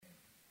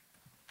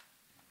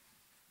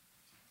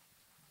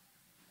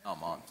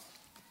I'm on.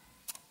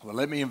 Well,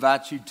 let me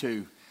invite you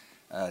to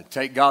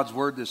take God's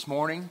Word this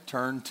morning.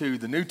 Turn to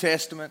the New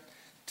Testament,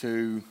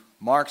 to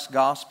Mark's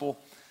Gospel,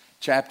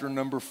 chapter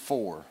number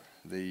 4.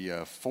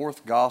 The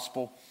fourth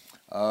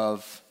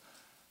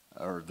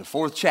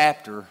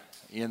chapter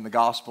in the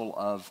Gospel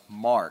of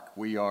Mark.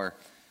 We are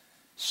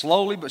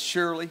slowly but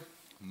surely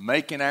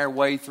making our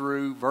way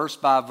through, verse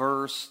by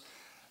verse,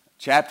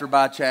 chapter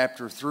by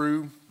chapter,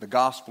 through the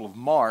Gospel of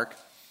Mark.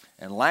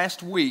 And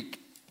last week,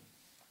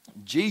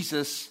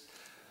 Jesus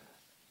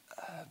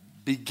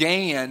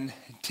began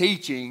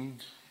teaching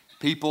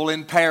people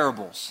in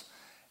parables.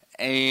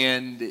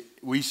 And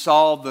we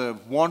saw the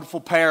wonderful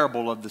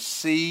parable of the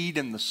seed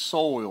and the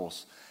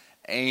soils,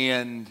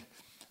 and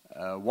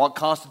what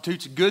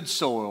constitutes good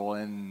soil,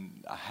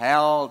 and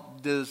how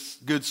does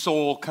good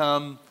soil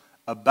come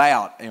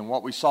about. And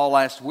what we saw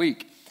last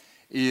week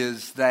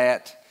is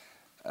that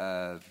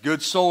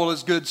good soil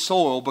is good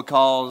soil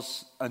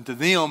because unto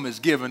them is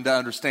given to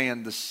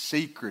understand the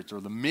secret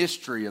or the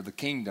mystery of the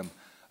kingdom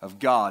of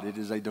God. It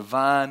is a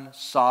divine,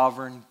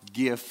 sovereign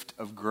gift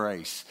of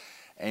grace.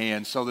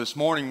 And so this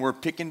morning we're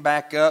picking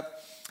back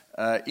up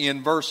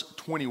in verse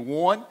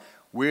 21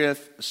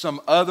 with some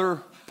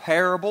other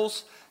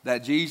parables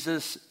that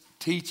Jesus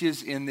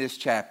teaches in this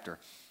chapter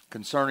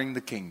concerning the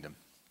kingdom.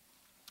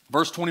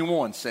 Verse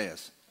 21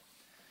 says,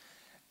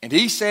 "And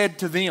he said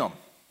to them,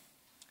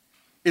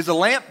 Is a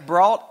lamp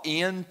brought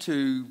in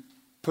to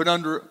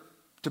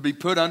be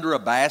put under a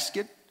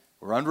basket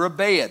or under a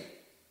bed,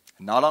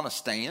 and not on a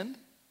stand?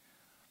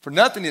 For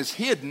nothing is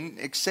hidden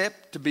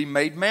except to be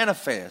made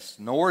manifest,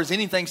 nor is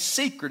anything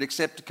secret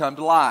except to come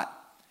to light.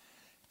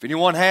 If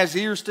anyone has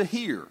ears to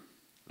hear,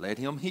 let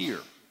him hear.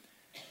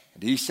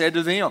 And he said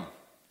to them,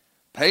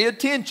 Pay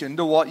attention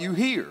to what you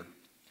hear.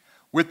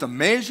 With the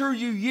measure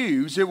you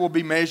use, it will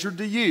be measured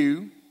to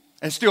you,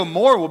 and still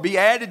more will be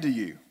added to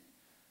you.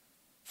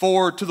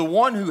 For to the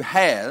one who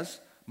has,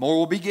 more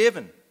will be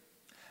given.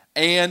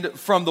 And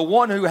from the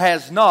one who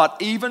has not,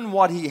 even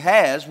what he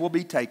has will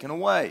be taken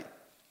away.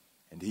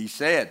 And he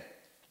said,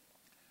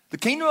 The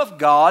kingdom of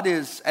God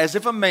is as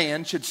if a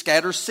man should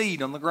scatter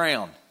seed on the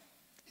ground.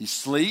 He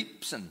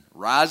sleeps and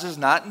rises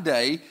night and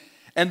day,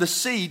 and the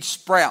seed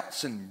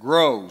sprouts and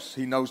grows,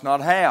 he knows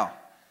not how.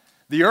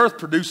 The earth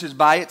produces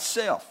by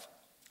itself,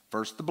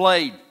 first the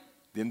blade,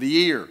 then the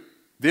ear,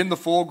 then the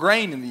full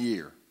grain in the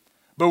ear.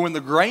 But when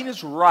the grain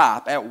is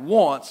ripe, at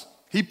once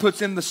he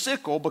puts in the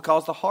sickle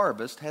because the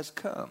harvest has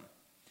come.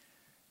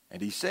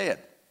 And he said,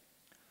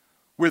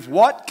 With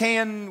what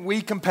can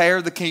we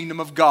compare the kingdom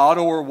of God,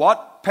 or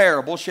what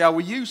parable shall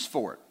we use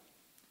for it?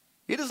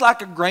 It is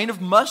like a grain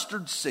of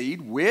mustard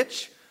seed,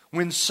 which,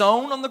 when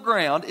sown on the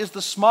ground, is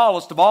the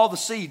smallest of all the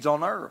seeds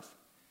on earth.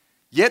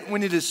 Yet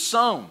when it is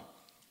sown,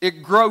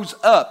 it grows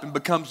up and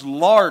becomes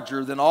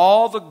larger than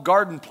all the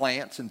garden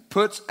plants and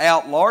puts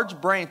out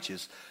large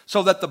branches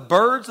so that the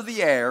birds of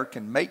the air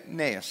can make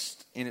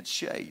nests in its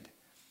shade.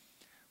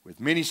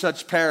 With many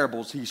such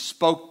parables he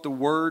spoke the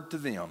word to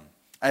them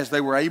as they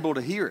were able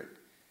to hear it.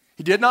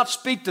 He did not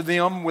speak to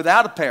them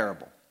without a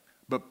parable,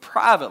 but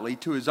privately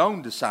to his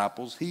own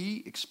disciples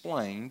he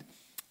explained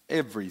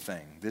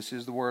everything." This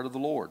is the word of the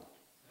Lord.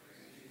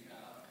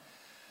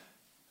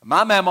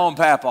 My mama and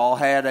papa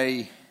had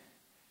a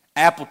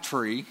apple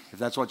tree, if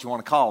that's what you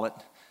want to call it,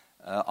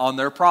 on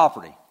their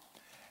property.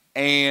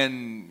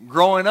 And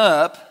growing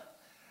up,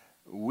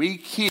 we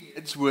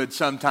kids would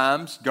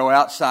sometimes go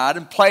outside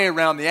and play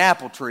around the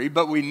apple tree,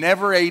 but we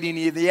never ate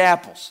any of the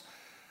apples.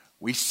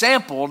 We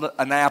sampled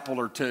an apple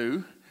or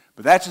two,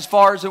 but that's as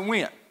far as it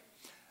went.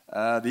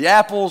 The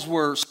apples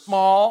were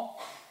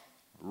small,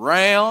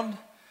 round,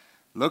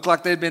 looked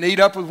like they'd been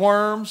eaten up with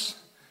worms.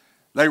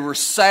 They were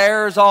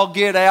sour as all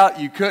get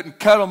out. You couldn't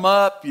cut them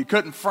up. You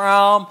couldn't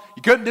fry them.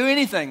 You couldn't do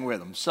anything with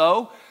them.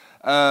 So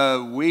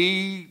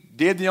we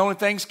did the only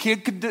things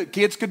kids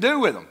could do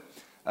with them.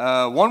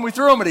 One, we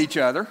threw them at each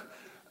other.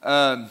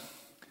 And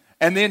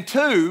then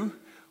two,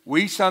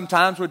 we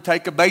sometimes would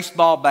take a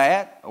baseball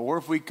bat, or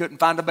if we couldn't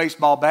find a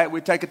baseball bat,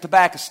 we'd take a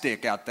tobacco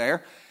stick out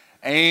there.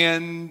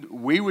 And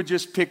we would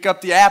just pick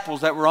up the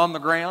apples that were on the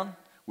ground.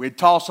 We'd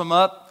toss them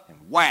up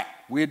and whack.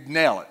 We'd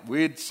nail it.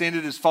 We'd send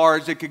it as far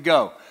as it could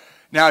go.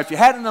 Now, if you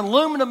had an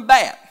aluminum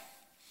bat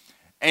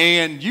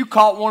and you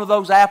caught one of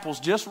those apples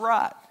just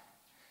right,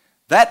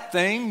 that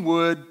thing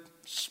would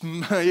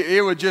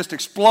just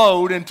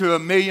explode into a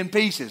million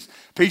pieces.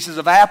 Pieces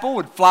of apple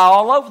would fly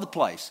all over the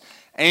place.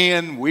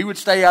 And we would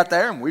stay out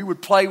there and we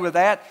would play with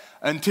that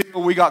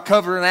until we got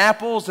covered in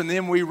apples, and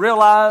then we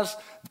realized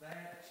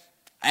that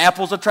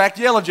apples attract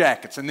yellow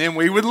jackets, and then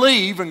we would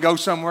leave and go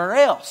somewhere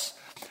else.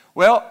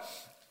 Well,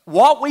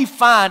 what we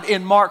find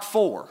in Mark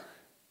 4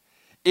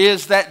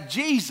 is that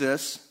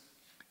Jesus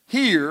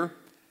here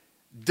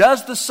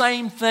does the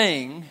same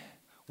thing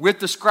with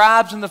the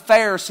scribes and the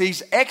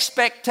Pharisees'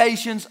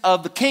 expectations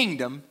of the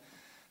kingdom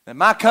that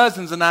my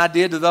cousins and I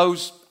did to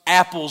those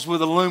apples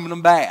with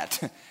aluminum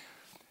bat.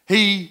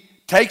 He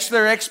takes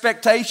their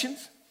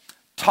expectations,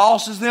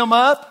 tosses them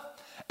up,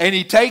 and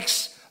he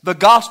takes the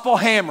gospel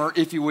hammer,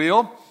 if you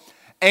will,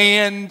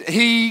 and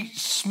he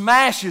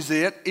smashes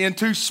it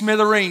into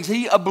smithereens.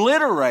 He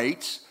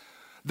obliterates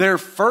their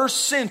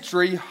first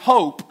century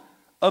hope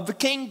of the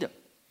kingdom.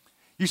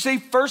 You see,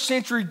 first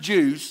century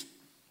Jews,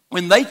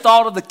 when they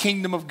thought of the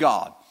kingdom of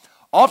God,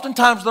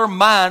 oftentimes their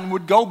mind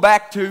would go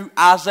back to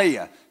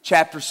Isaiah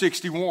chapter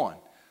 61.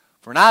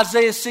 For in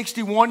Isaiah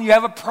 61, you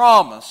have a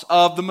promise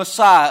of the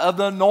Messiah, of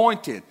the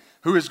anointed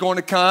who is going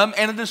to come,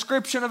 and a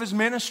description of his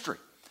ministry.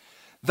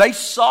 They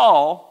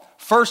saw,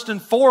 first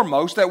and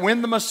foremost, that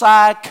when the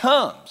Messiah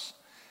comes,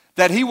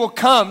 that he will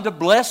come to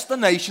bless the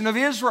nation of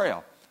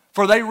Israel.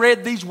 For they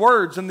read these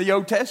words in the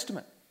Old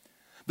Testament.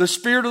 The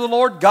Spirit of the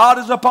Lord God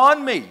is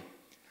upon me,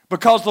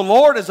 because the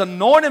Lord has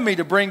anointed me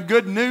to bring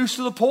good news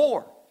to the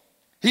poor.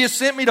 He has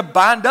sent me to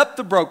bind up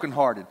the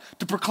brokenhearted,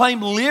 to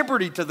proclaim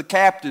liberty to the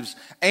captives,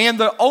 and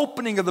the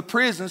opening of the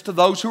prisons to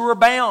those who are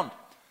bound,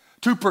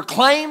 to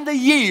proclaim the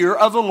year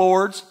of the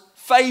Lord's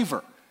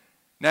favor.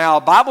 Now,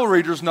 Bible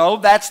readers know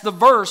that's the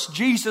verse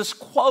Jesus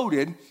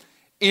quoted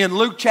in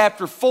Luke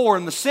chapter 4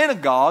 in the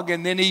synagogue,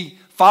 and then he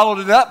followed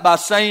it up by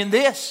saying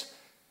this: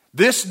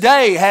 "This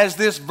day has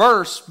this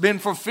verse been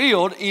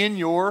fulfilled in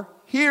your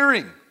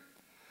hearing."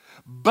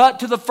 But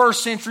to the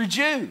first century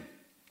Jew,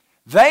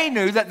 they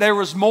knew that there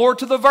was more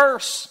to the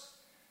verse.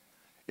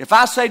 If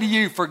I say to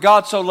you, "For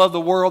God so loved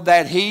the world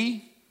that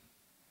he,"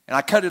 and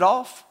I cut it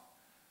off,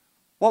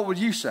 what would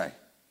you say?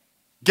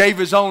 "Gave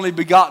his only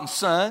begotten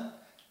Son,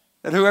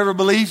 that whoever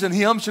believes in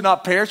him should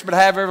not perish but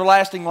have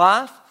everlasting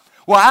life."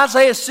 Well,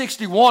 Isaiah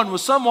 61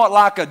 was somewhat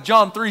like a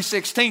John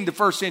 3:16 to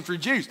first century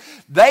Jews.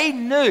 They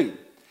knew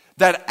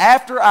that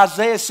after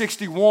Isaiah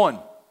 61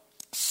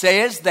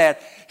 says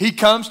that he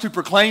comes to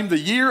proclaim the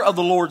year of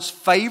the Lord's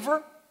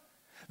favor,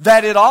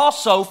 that it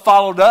also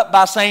followed up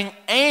by saying,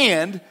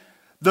 "and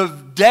the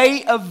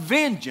day of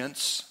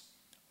vengeance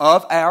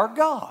of our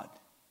God."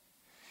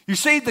 You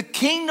see, the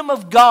kingdom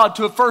of God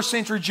to a first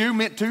century Jew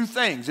meant two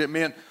things. It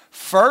meant,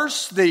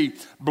 first, the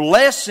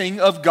blessing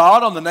of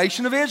God on the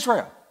nation of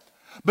Israel.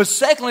 But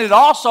secondly, it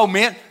also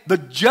meant the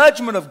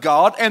judgment of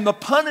God and the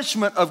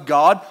punishment of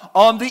God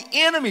on the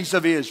enemies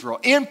of Israel.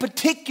 In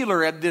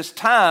particular, at this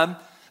time,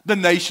 the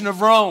nation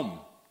of Rome.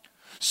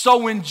 So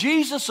when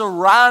Jesus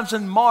arrives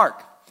in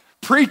Mark,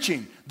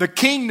 preaching, "The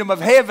kingdom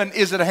of heaven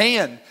is at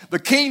hand. The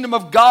kingdom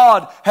of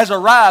God has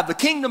arrived. The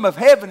kingdom of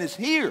heaven is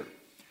here,"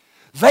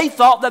 they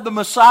thought that the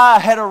Messiah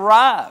had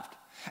arrived.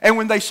 And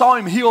when they saw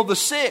him heal the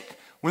sick,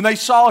 when they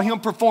saw him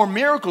perform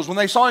miracles, when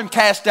they saw him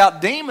cast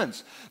out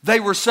demons, they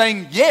were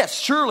saying, "Yes,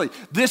 surely,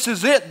 this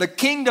is it. The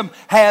kingdom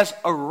has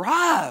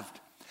arrived.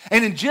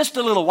 And in just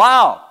a little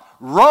while,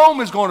 Rome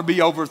is going to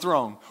be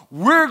overthrown.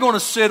 We're going to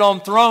sit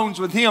on thrones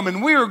with him,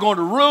 and we are going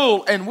to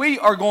rule, and we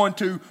are going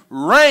to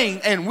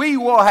reign, and we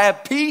will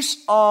have peace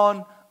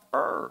on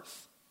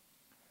earth."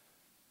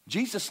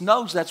 Jesus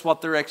knows that's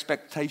what their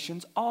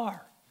expectations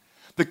are.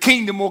 The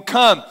kingdom will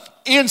come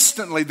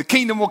instantly. The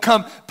kingdom will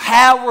come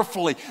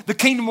powerfully. The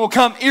kingdom will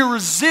come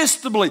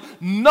irresistibly.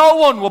 No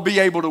one will be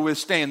able to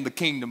withstand the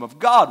kingdom of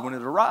God when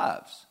it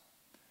arrives.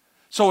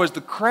 So as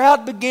the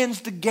crowd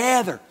begins to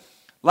gather,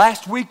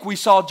 last week we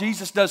saw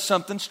Jesus does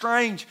something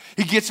strange.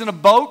 He gets in a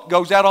boat,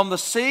 goes out on the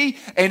sea,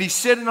 and he's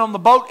sitting on the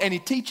boat, and he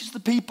teaches the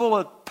people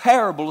a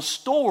parable, a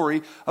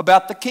story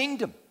about the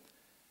kingdom.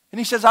 And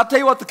he says, "I'll tell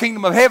you what the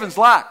kingdom of heaven's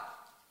like.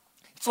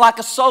 It's like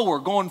a sower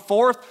going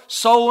forth,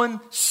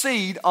 sowing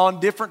seed on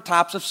different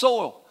types of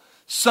soil.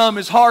 Some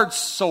is hard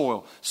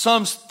soil,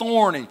 some's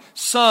thorny,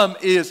 some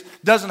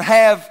doesn't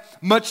have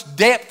much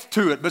depth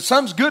to it, but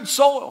some's good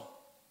soil.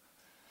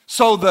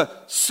 So the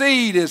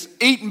seed is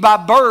eaten by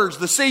birds,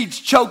 the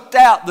seed's choked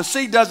out, the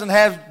seed doesn't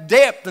have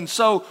depth, and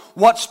so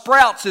what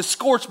sprouts is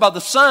scorched by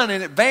the sun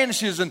and it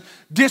vanishes and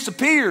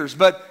disappears.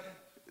 But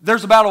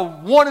there's about a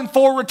 1 in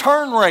 4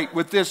 return rate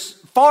with this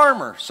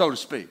farmer, so to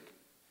speak.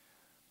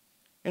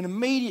 And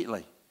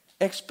immediately,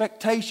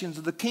 expectations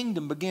of the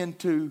kingdom begin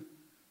to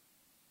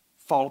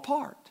fall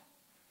apart.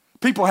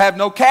 People have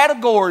no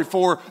category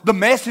for the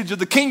message of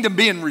the kingdom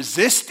being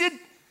resisted.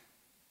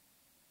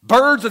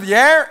 Birds of the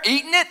air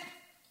eating it.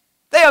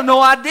 They have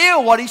no idea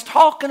what he's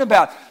talking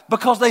about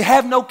because they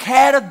have no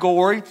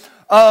category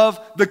of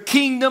the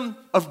kingdom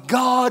of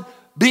God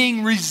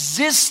being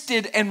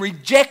resisted and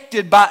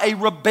rejected by a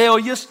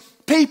rebellious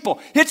people.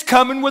 It's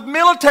coming with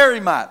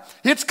military might.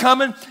 It's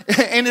coming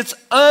and it's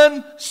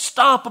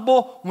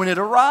unstoppable when it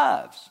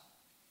arrives.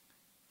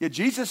 Yet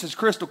Jesus is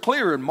crystal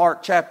clear in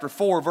Mark chapter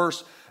 4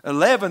 verse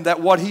 11 that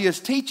what he is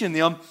teaching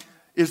them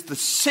is the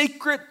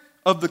secret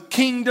of the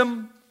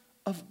kingdom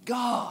of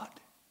God.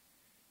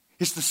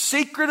 It's the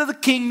secret of the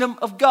kingdom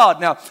of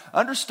God. Now,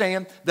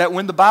 understand that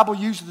when the Bible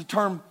uses the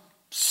term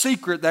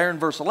secret there in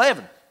verse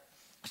 11,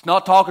 it's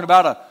not talking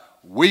about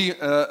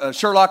a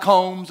Sherlock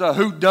Holmes, a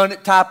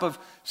whodunit type of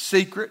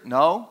secret.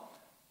 No,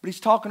 but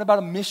he's talking about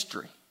a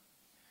mystery.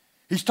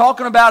 He's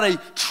talking about a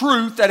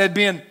truth that had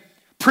been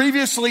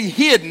previously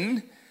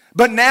hidden,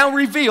 but now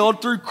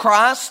revealed through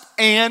Christ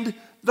and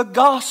the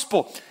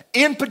gospel.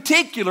 In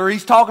particular,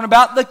 he's talking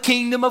about the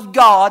kingdom of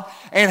God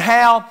and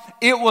how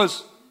it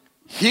was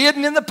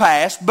hidden in the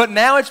past, but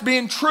now it's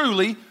being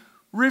truly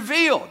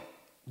revealed.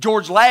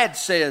 George Ladd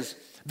says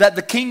that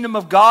the kingdom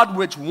of God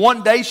which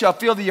one day shall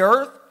fill the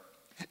earth,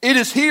 it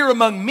is here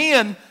among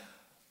men,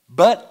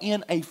 but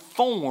in a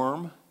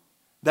form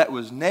that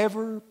was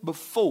never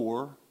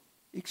before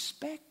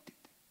expected.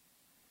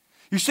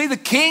 You see, the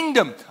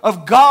kingdom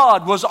of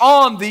God was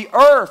on the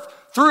earth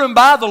through and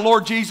by the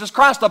Lord Jesus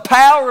Christ. The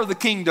power of the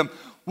kingdom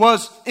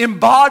was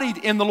embodied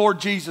in the Lord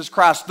Jesus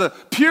Christ. The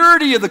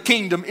purity of the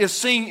kingdom is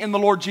seen in the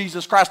Lord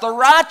Jesus Christ. The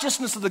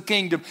righteousness of the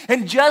kingdom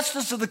and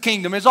justice of the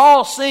kingdom is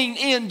all seen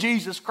in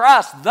Jesus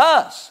Christ.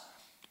 Thus,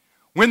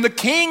 when the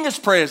king is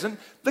present,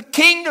 the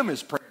kingdom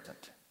is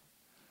present.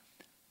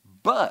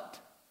 But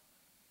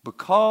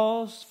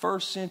because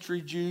first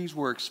century Jews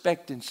were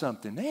expecting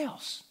something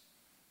else,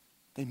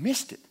 they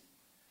missed it.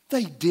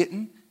 They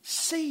didn't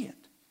see it.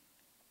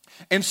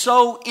 And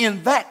so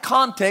in that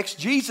context,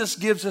 Jesus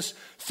gives us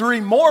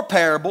 3 more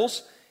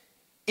parables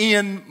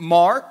in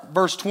Mark,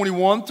 verse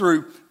 21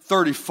 through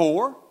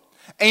 34.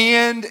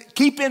 And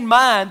keep in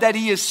mind that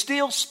he is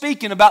still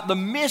speaking about the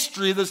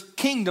mystery of the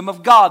kingdom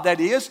of God. That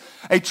is,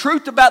 a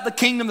truth about the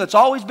kingdom that's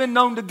always been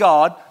known to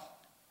God,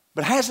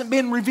 but hasn't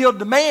been revealed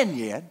to man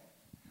yet,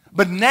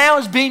 but now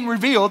is being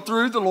revealed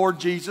through the Lord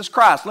Jesus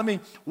Christ. Let me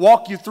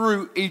walk you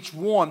through each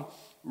one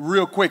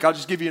real quick. I'll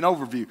just give you an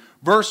overview.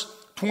 Verse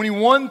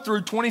 21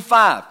 through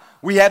 25,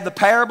 we have the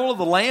parable of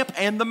the lamp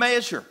and the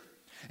measure.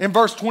 In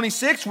verse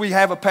 26, we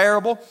have a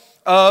parable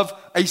of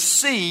a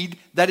seed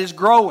that is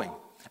growing.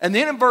 And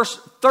then in verse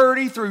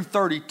 30 through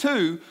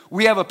 32,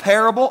 we have a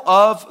parable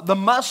of the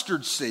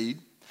mustard seed.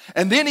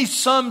 And then he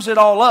sums it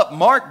all up,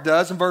 Mark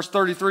does, in verse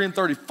 33 and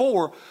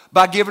 34,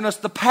 by giving us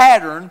the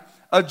pattern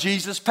of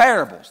Jesus'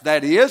 parables.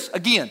 That is,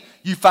 again,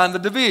 you find the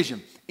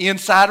division,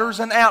 insiders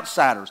and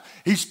outsiders.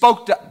 He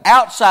spoke to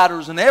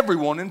outsiders and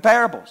everyone in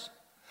parables.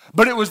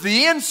 But it was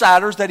the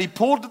insiders that he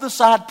pulled to the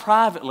side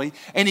privately,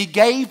 and he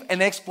gave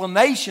an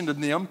explanation to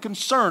them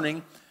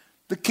concerning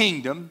the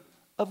kingdom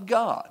of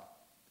God.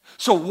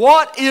 So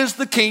what is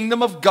the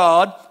kingdom of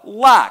God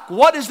like?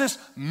 What is this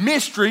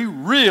mystery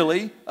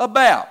really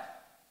about?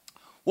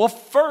 Well,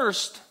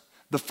 first,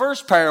 the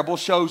first parable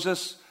shows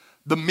us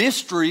the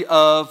mystery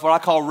of what I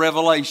call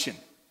revelation.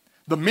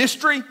 The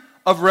mystery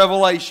of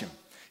revelation.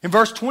 In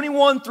verse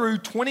 21 through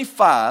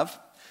 25,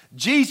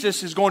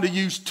 Jesus is going to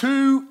use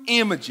 2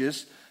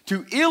 images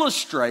to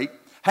illustrate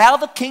how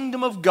the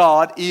kingdom of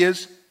God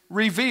is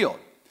revealed.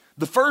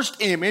 The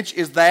first image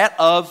is that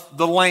of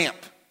the lamp.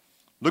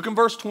 Look in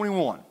verse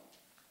 21.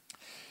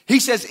 He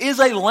says, "Is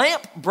a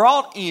lamp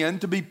brought in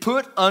to be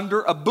put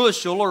under a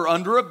bushel or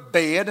under a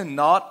bed and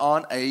not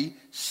on a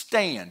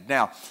stand?"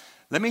 Now,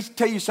 let me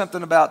tell you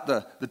something about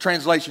the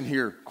translation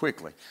here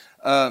quickly.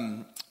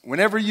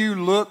 Whenever you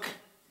look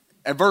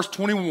at verse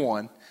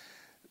 21,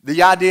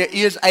 the idea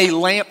is a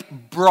lamp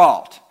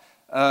brought.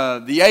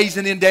 The A is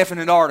an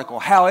indefinite article.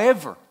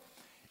 However,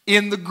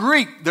 in the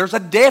Greek, there's a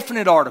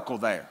definite article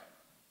there.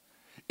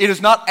 It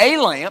is not a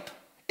lamp,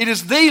 it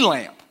is the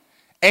lamp.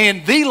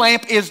 And the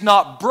lamp is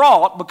not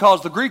brought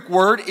because the Greek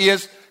word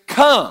is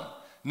come.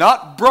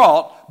 Not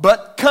brought,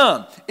 but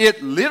come.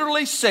 It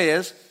literally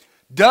says,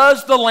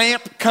 does the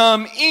lamp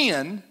come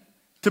in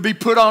to be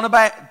put on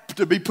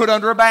to be put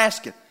under a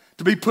basket,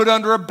 to be put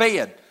under a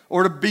bed,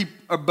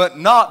 but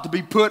not to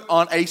be put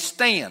on a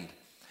stand?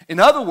 In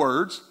other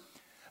words,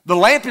 the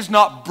lamp is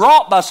not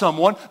brought by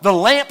someone, the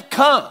lamp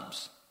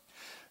comes.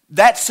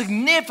 That's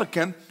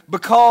significant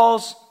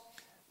because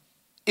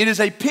it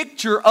is a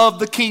picture of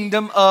the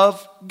kingdom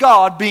of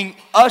God being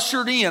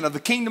ushered in, of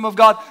the kingdom of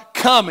God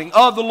coming,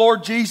 of the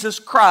Lord Jesus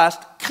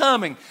Christ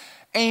coming.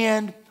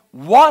 And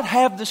what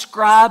have the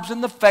scribes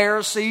and the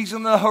Pharisees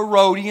and the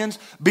Herodians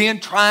been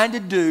trying to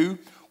do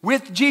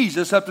with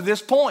Jesus up to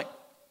this point?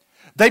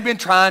 They've been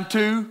trying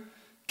to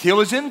kill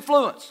his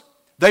influence.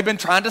 They've been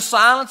trying to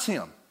silence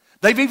him.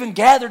 They've even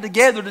gathered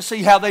together to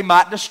see how they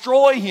might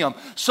destroy him.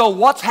 So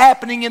what's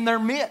happening in their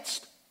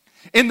midst?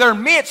 In their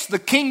midst, the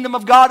kingdom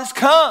of God has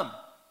come.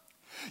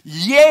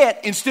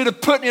 Yet, instead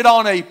of putting it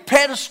on a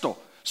pedestal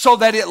so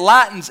that it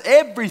lightens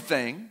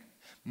everything,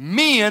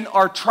 men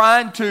are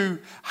trying to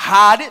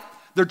hide it.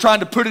 They're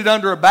trying to put it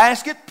under a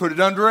basket, put it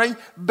under a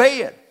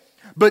bed.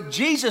 But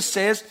Jesus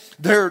says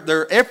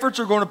their efforts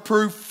are going to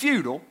prove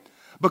futile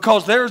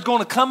because there is going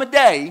to come a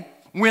day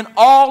when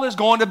all is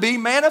going to be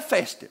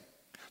manifested.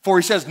 For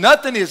he says,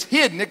 nothing is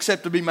hidden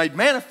except to be made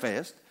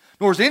manifest,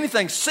 nor is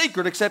anything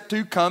secret except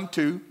to come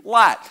to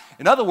light.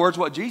 In other words,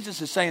 what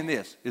Jesus is saying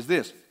is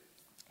this.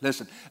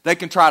 Listen, they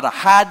can try to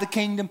hide the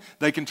kingdom.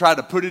 They can try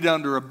to put it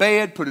under a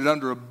bed, put it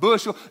under a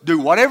bushel, do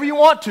whatever you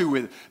want to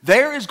with it.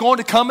 There is going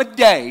to come a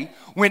day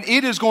when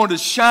it is going to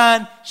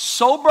shine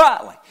so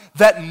brightly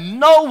that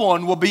no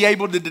one will be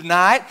able to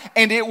deny it,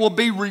 and it will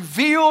be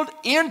revealed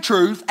in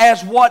truth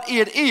as what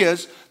it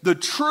is, the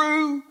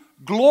true,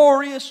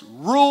 glorious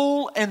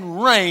rule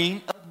and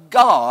reign of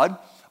God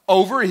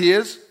over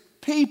his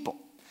people.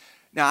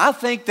 Now, I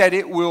think that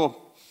it will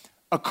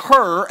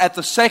occur at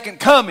the second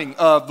coming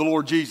of the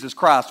Lord Jesus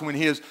Christ, when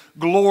his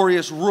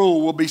glorious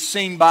rule will be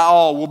seen by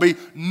all, will be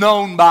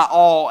known by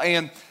all,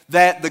 and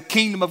that the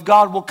kingdom of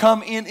God will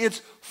come in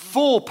its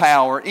full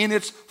power, in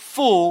its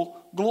full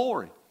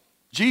glory.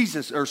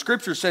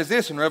 Scripture says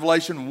this in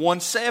Revelation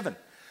 1:7.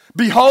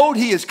 Behold,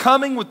 he is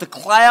coming with the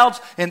clouds,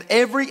 and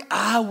every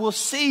eye will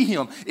see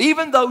him,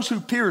 even those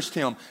who pierced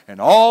him, and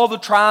all the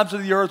tribes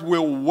of the earth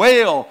will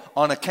wail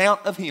on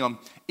account of him.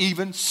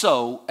 Even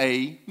so,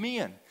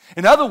 amen.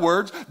 In other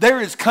words,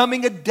 there is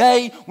coming a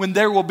day when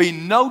there will be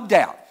no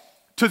doubt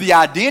to the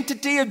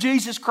identity of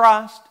Jesus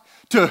Christ,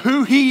 to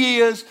who he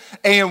is,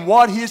 and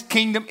what his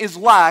kingdom is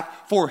like,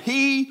 for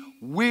he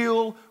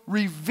will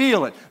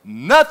reveal it.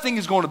 Nothing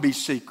is going to be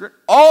secret.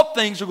 All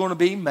things are going to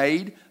be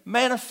made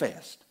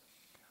manifest.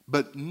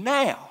 But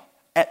now,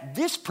 at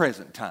this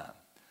present time,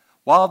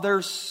 while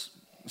there's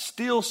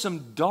still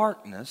some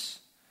darkness,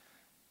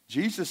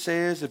 Jesus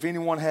says, if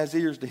anyone has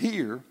ears to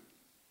hear,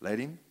 let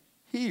him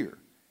hear.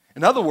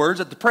 In other words,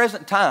 at the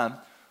present time,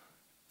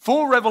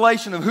 full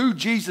revelation of who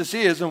Jesus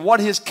is and what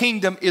his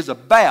kingdom is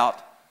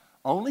about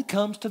only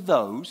comes to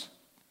those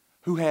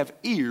who have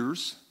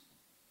ears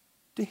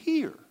to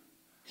hear.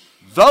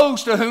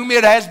 Those to whom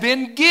it has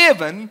been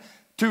given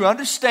to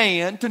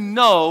understand, to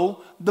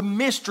know the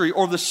mystery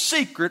or the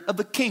secret of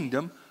the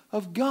kingdom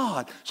of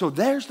God. So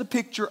there's the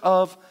picture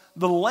of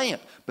the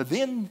lamp. But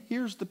then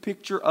here's the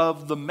picture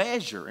of the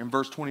measure in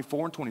verse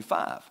 24 and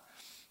 25.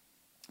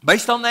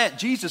 Based on that,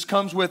 Jesus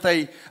comes with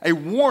a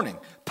warning.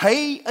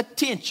 Pay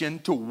attention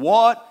to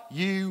what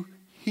you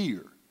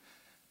hear.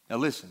 Now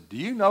listen, do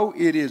you know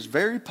it is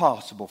very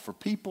possible for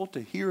people to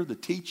hear the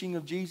teaching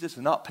of Jesus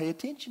and not pay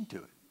attention to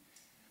it?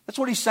 That's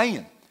what he's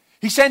saying.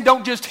 He's saying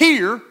don't just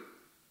hear,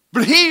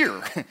 but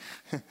hear.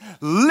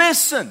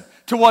 Listen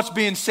to what's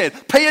being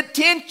said. Pay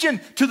attention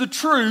to the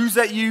truths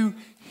that you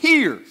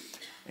hear.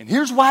 And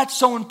here's why it's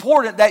so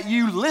important that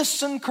you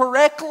listen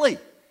correctly,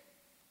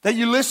 that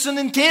you listen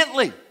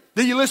intently,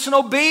 that you listen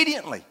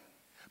obediently.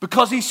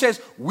 Because he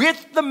says,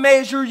 with the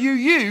measure you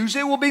use,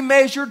 it will be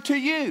measured to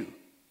you.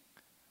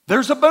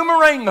 There's a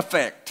boomerang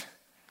effect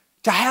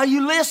to how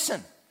you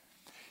listen.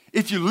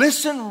 If you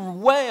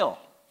listen well,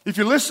 if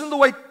you listen the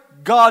way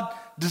God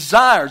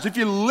desires, if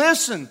you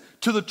listen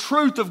to the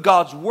truth of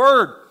God's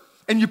word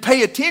and you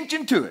pay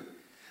attention to it,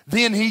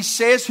 then he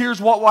says,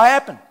 here's what will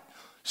happen.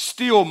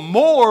 Still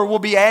more will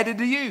be added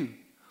to you.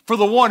 For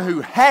the one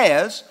who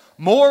has,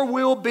 more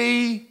will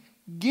be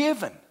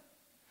given.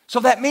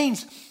 So that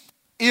means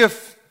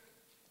if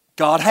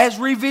God has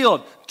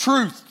revealed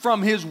truth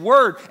from his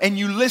word and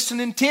you listen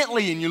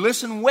intently and you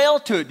listen well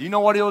to it, you know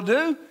what he'll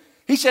do?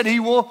 He said he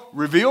will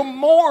reveal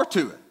more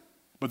to it.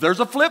 But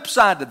there's a flip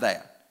side to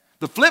that.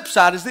 The flip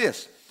side is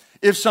this.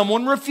 If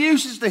someone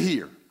refuses to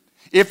hear,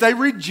 if they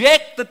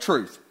reject the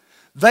truth,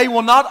 they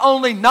will not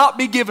only not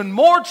be given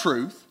more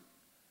truth,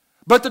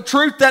 but the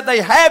truth that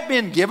they have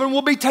been given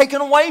will be taken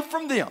away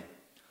from them.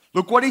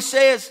 Look what he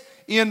says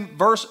in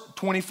verse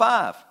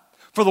 25.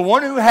 For the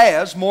one who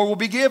has, more will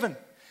be given.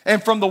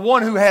 And from the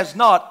one who has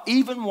not,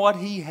 even what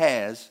he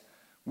has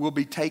will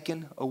be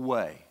taken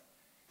away.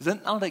 Is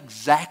that not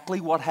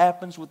exactly what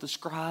happens with the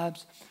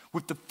scribes,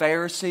 with the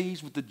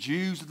Pharisees, with the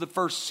Jews of the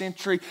first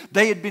century?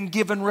 They had been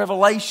given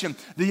revelation,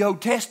 the Old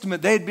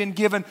Testament. They had been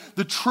given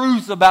the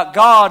truth about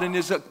God and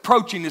his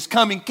approaching, his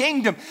coming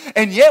kingdom.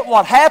 And yet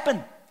what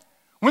happened?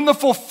 When the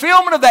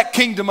fulfillment of that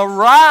kingdom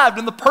arrived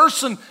in the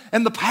person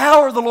and the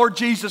power of the Lord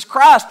Jesus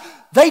Christ,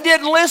 they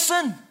didn't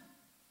listen.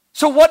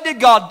 So what did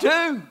God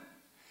do?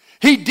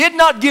 He did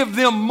not give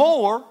them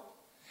more,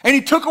 and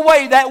he took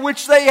away that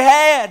which they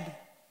had.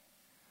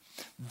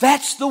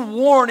 That's the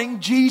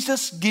warning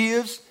Jesus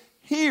gives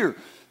here.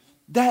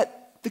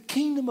 That the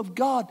kingdom of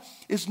God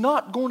is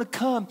not going to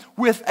come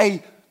with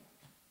a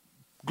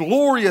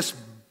glorious,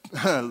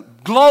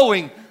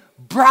 glowing,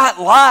 bright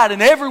light,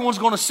 and everyone's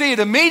going to see it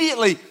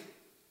immediately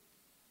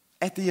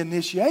at the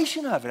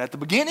initiation of it, at the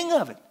beginning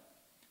of it.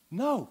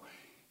 No,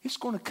 it's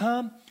going to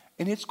come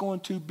and it's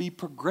going to be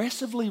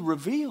progressively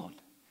revealed.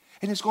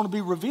 And it's going to be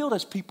revealed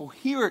as people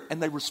hear it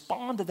and they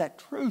respond to that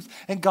truth.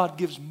 And God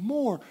gives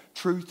more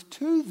truth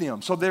to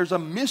them. So there's a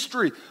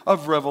mystery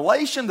of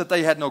revelation that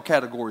they had no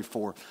category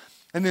for.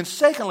 And then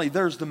secondly,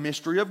 there's the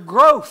mystery of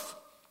growth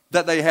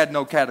that they had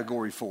no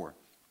category for.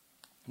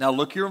 Now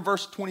look here in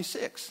verse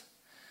 26.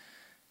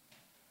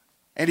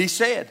 And he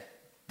said,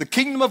 the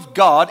kingdom of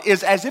God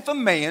is as if a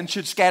man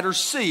should scatter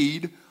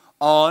seed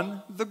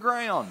on the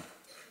ground.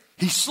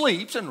 He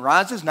sleeps and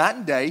rises night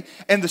and day,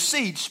 and the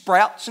seed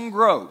sprouts and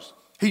grows.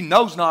 He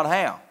knows not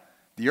how.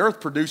 The earth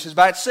produces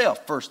by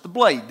itself, first the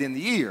blade, then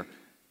the ear,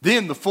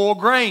 then the full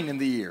grain in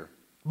the ear.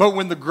 But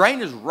when the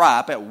grain is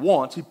ripe, at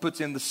once he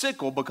puts in the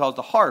sickle because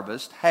the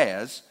harvest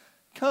has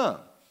come.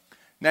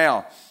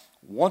 Now,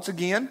 once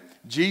again,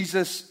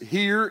 Jesus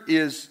here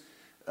is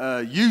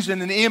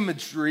using an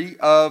imagery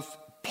of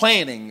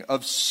planting,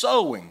 of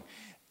sowing.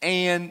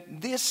 And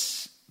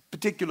this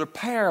particular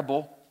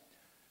parable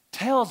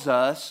tells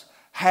us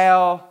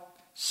how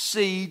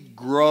seed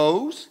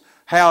grows,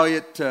 how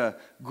it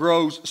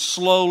grows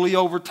slowly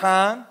over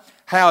time,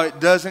 how it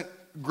doesn't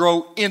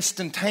grow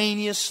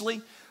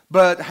instantaneously,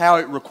 but how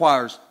it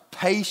requires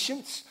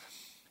patience.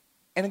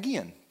 And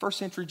again, first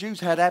century Jews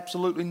had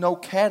absolutely no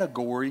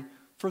category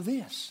for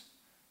this.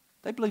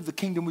 They believed the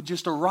kingdom would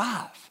just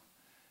arrive.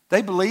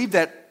 They believed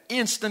that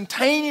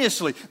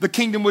instantaneously the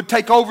kingdom would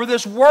take over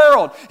this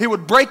world. It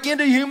would break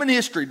into human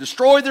history,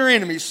 destroy their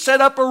enemies,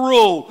 set up a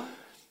rule.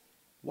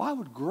 Why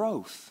would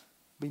growth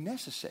be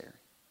necessary?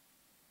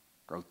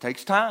 Growth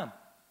takes time.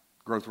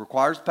 Growth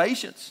requires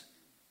patience.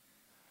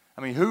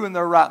 I mean, who in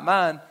their right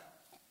mind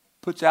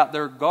puts out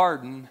their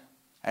garden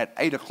at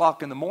 8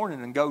 o'clock in the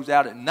morning and goes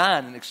out at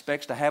 9 and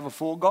expects to have a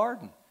full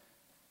garden?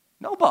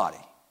 Nobody.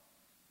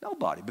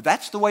 Nobody. But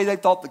that's the way they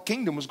thought the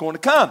kingdom was going to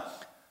come.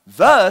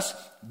 Thus,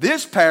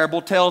 this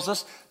parable tells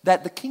us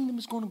that the kingdom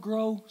is going to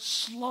grow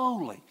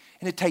slowly.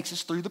 And it takes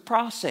us through the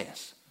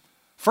process.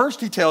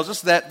 First, he tells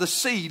us that the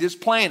seed is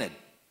planted.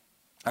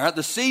 All right,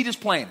 the seed is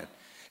planted.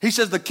 He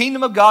says the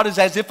kingdom of God is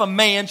as if a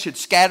man should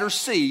scatter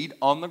seed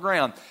on the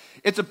ground.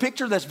 It's a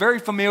picture that's very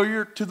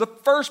familiar to the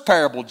first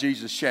parable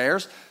Jesus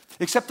shares,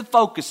 except the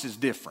focus is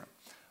different.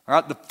 All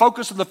right, the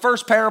focus of the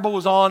first parable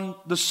was on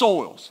the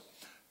soils.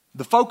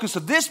 The focus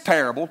of this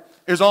parable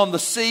is on the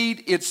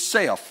seed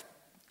itself.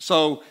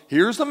 So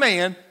here's the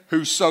man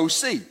who sows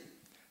seed.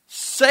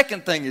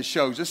 Second thing it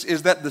shows us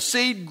is that the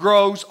seed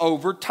grows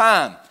over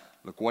time.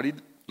 Look what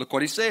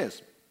he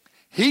says.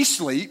 He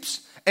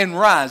sleeps and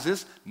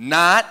rises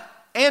night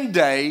and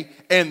day,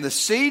 and the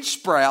seed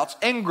sprouts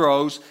and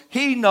grows,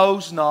 he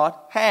knows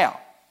not how.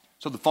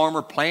 So the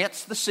farmer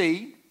plants the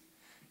seed.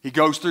 He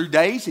goes through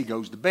days. He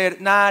goes to bed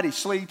at night. He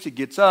sleeps. He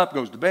gets up.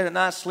 Goes to bed at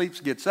night.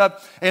 Sleeps. Gets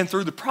up. And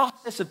through the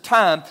process of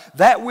time,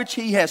 that which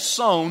he has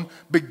sown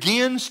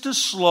begins to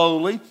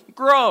slowly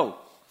grow.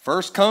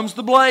 First comes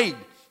the blade,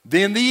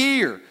 then the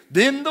ear,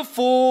 then the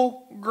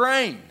full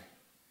grain.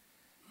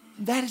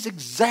 That is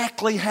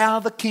exactly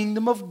how the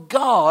kingdom of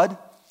God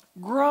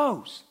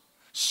grows.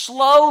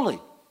 Slowly,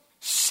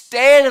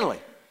 steadily,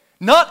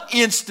 not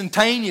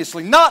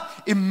instantaneously, not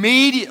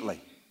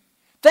immediately.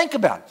 Think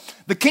about it.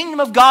 The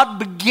kingdom of God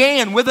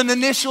began with an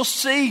initial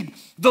seed,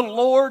 the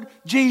Lord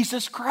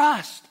Jesus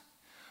Christ.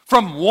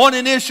 From one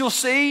initial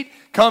seed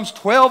comes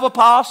 12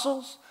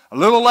 apostles. A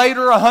little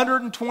later,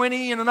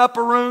 120 in an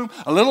upper room.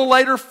 A little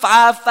later,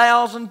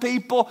 5,000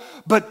 people.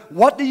 But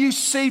what do you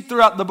see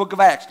throughout the book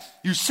of Acts?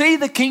 You see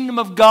the kingdom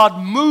of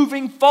God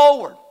moving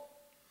forward.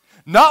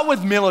 Not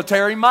with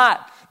military might.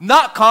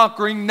 Not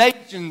conquering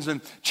nations and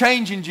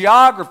changing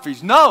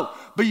geographies. No.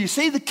 But you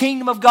see the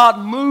kingdom of God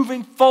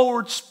moving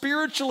forward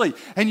spiritually.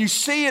 And you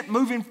see it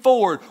moving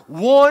forward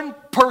one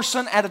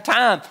person at a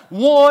time.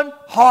 One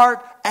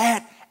heart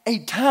at a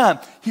time.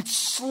 It's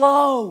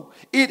slow.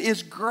 It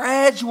is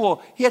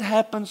gradual. It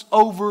happens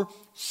over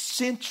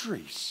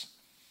centuries.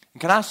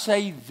 And can I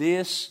say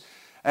this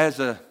as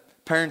a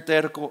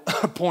parenthetical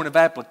point of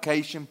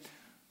application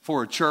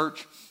for a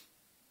church?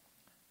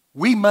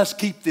 We must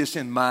keep this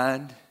in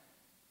mind,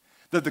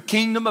 that the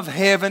kingdom of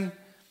heaven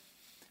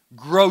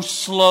grows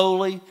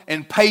slowly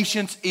and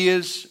patience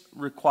is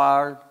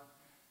required.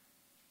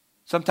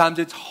 Sometimes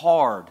it's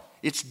hard.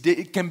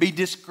 It can be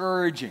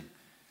discouraging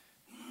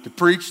to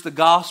preach the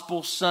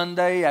gospel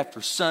Sunday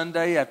after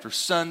Sunday after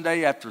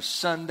Sunday after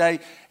Sunday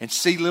and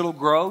see little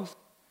growth,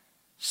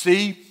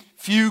 see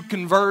few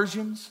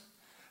conversions,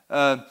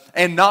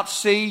 and not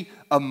see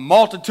a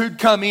multitude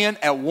come in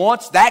at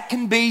once. That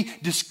can be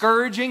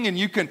discouraging, and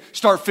you can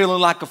start feeling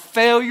like a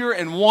failure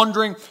and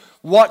wondering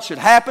what should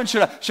happen.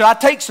 Should I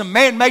take some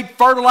man-made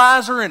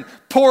fertilizer and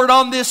pour it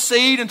on this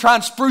seed and try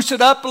and spruce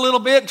it up a little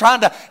bit and trying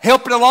to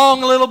help it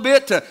along a little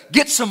bit to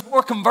get some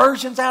more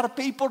conversions out of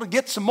people, to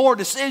get some more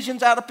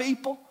decisions out of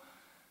people?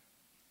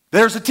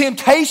 There's a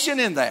temptation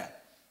in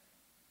that.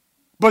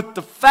 But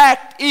the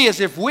fact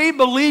is, if we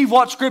believe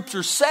what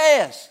Scripture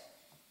says,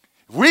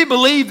 if we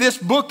believe this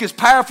book is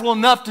powerful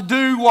enough to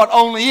do what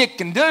only it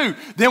can do,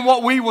 then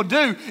what we will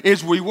do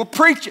is we will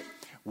preach it.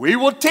 We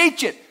will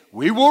teach it.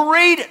 We will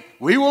read it.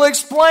 We will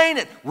explain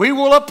it. We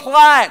will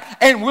apply it.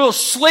 And we'll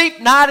sleep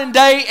night and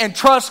day and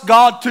trust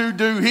God to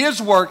do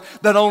His work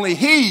that only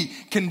He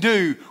can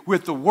do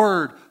with the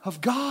Word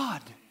of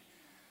God.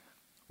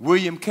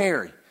 William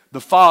Carey,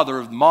 the father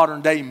of the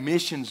modern day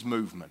missions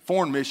movement,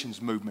 foreign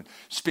missions movement,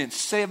 spent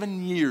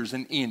 7 years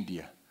in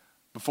India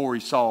before he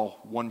saw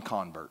one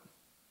convert.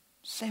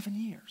 7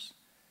 years.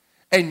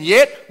 And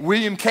yet,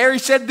 William Carey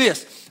said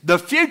this: the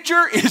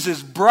future is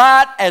as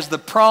bright as the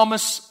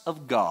promise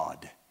of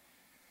God.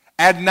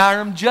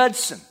 Adoniram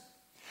Judson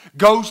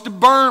goes to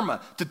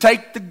Burma to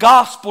take the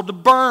gospel to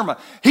Burma.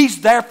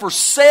 He's there for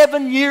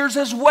 7 years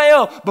as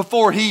well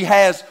before he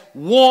has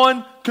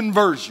one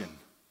conversion.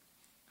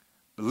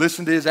 But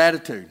listen to his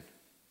attitude.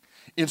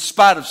 In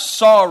spite of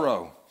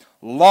sorrow,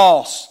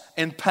 loss,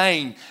 and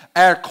pain,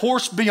 our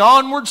course be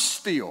onward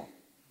still.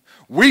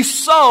 We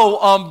sow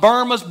on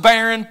Burma's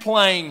barren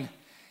plain,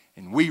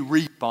 and we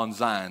reap on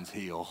Zion's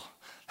hill.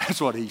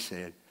 That's what he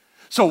said.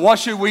 So what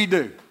should we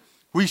do?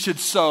 We should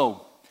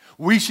sow.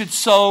 We should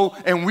sow,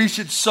 and we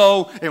should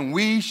sow, and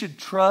we should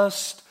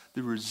trust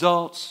the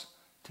results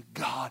to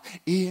God.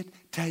 It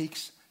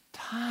takes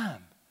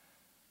time.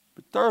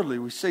 But thirdly,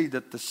 we see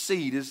that the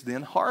seed is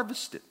then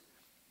harvested.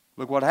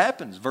 Look what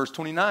happens, verse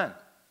 29.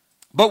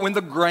 But when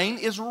the grain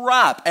is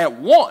ripe, at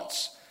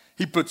once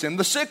he puts in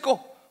the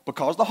sickle,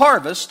 because the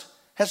harvest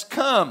has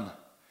come.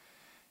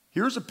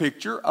 Here's a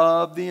picture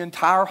of the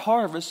entire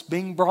harvest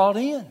being brought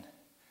in.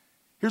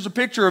 Here's a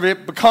picture of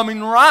it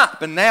becoming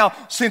ripe. And now,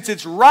 since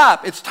it's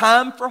ripe, it's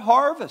time for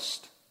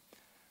harvest.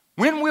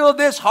 When will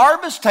this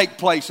harvest take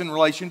place in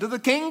relation to the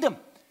kingdom?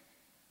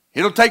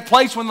 It'll take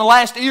place when the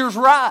last ear's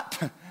ripe,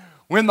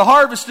 when the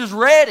harvest is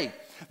ready.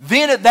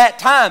 Then at that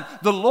time,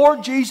 the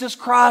Lord Jesus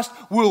Christ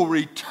will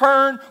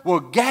return, will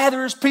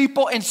gather His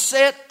people, and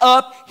set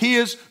up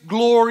His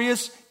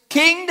glorious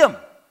kingdom.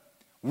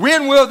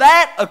 When will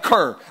that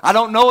occur? I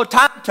don't know a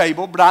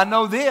timetable, but I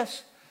know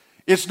this.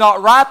 It's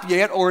not ripe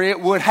yet, or it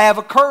would have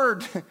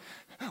occurred.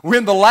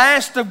 When the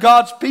last of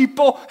God's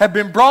people have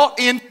been brought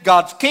into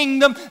God's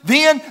kingdom,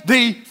 then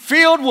the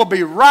field will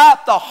be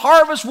ripe, the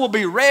harvest will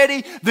be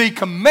ready, the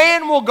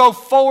command will go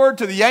forward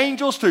to the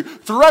angels to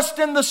thrust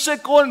in the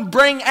sickle and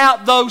bring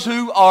out those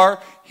who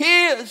are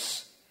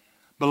His.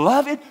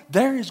 Beloved,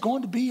 there is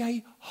going to be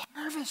a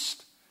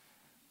harvest.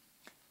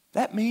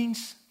 That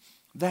means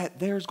that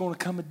there's going to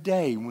come a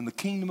day when the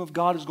kingdom of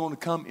God is going to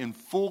come in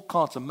full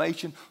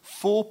consummation,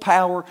 full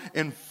power,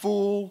 and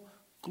full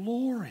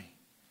glory.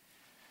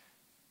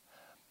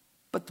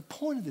 But the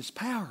point of this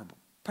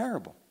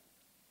parable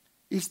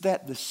is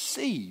that the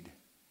seed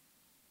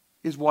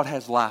is what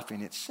has life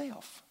in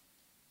itself.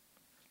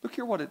 Look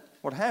here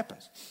what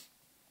happens.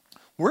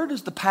 Where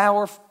does the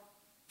power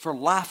for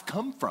life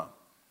come from?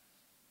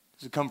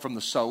 Does it come from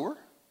the sower?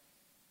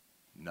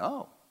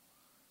 No.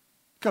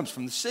 It comes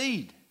from the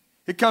seed.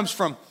 It comes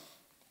from,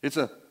 it's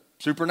a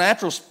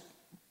supernatural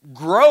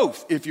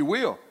growth, if you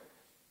will.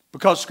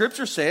 Because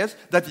Scripture says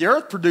that the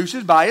earth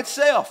produces by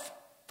itself.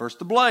 First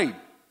the blade,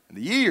 and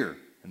the ear,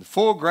 and the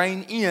full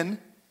grain in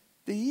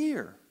the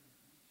ear.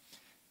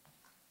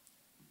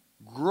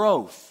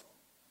 Growth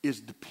is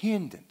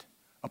dependent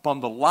upon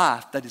the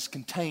life that is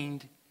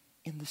contained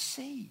in the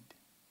seed.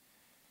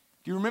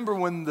 Do you remember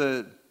when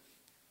the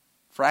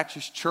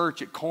fractious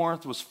church at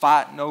Corinth was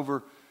fighting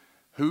over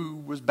who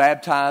was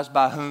baptized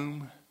by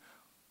whom?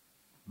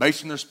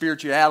 Basing their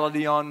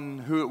spirituality on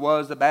who it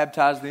was that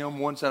baptized them.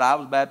 One said, I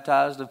was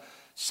baptized of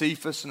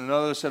Cephas, and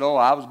another said,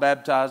 I was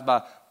baptized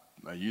by,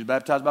 you was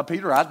baptized by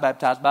Peter, I was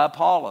baptized by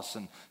Apollos.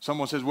 And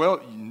someone says,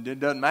 well, it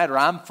doesn't matter,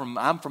 I'm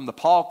from the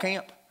Paul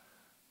camp.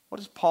 What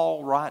does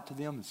Paul write to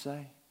them and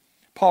say?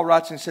 Paul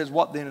writes and says,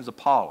 what then is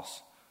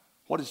Apollos?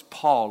 What is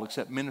Paul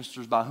except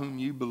ministers by whom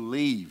you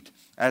believed,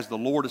 as the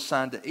Lord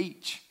assigned to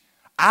each?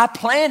 I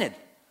planted,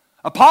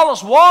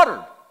 Apollos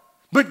watered,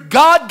 but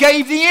God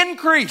gave the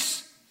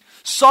increase.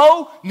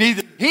 So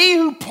neither he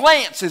who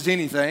plants is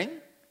anything,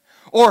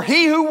 or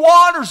he who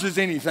waters is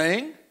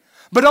anything,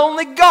 but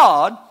only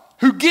God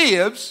who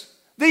gives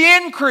the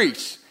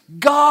increase.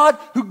 God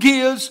who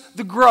gives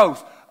the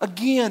growth.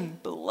 Again,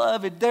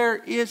 beloved, there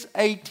is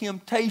a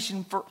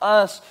temptation for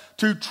us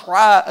to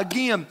try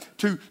again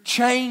to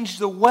change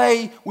the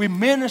way we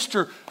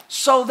minister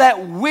so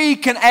that we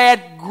can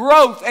add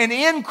growth and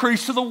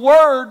increase to the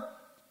Word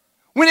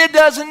when it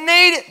doesn't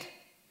need it.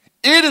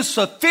 It is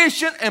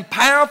sufficient and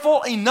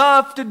powerful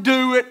enough to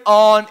do it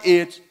on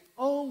its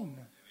own.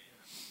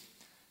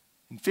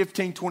 In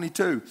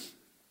 1522,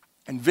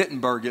 in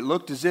Wittenberg, it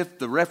looked as if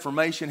the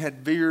Reformation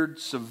had veered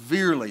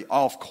severely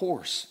off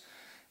course.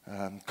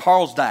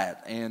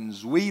 Karlstadt and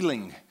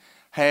Zweiling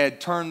had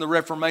turned the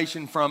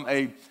Reformation from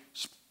a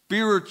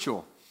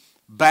spiritual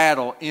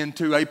battle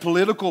into a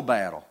political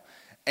battle.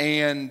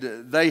 And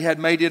they had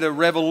made it a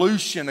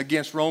revolution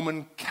against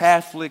Roman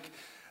Catholic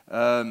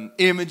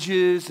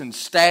images and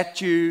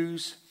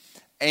statues,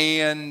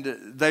 and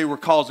they were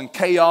causing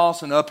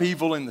chaos and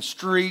upheaval in the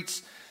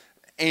streets,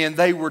 and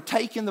they were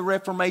taking the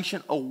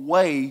Reformation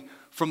away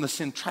from the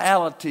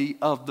centrality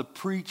of the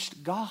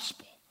preached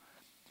gospel.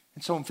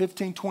 And so in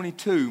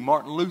 1522,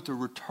 Martin Luther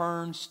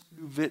returns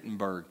to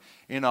Wittenberg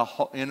in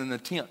an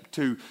attempt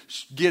to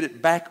get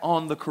it back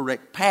on the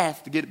correct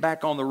path, to get it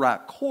back on the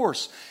right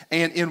course.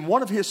 And in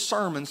one of his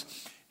sermons,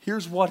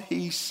 here's what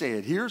he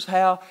said. Here's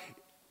how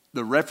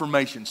the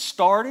Reformation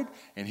started,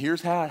 and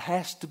here's how it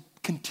has to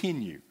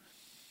continue.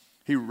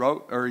 He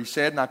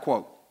said, and I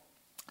quote,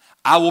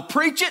 I will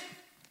preach it,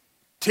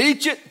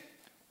 teach it,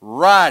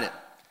 write it,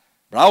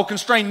 but I will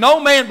constrain no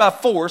man by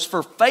force,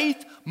 for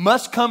faith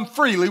must come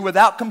freely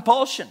without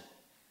compulsion.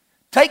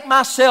 Take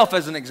myself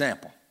as an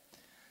example.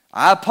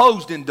 I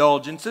opposed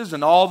indulgences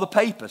and all the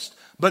papists,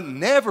 but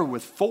never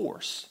with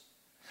force.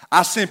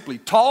 I simply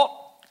taught,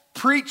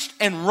 preached,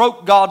 and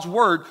wrote God's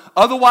word.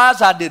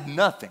 Otherwise, I did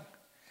nothing.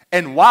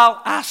 And while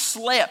I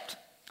slept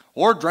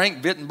or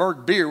drank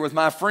Wittenberg beer with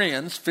my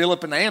friends,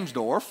 Philip and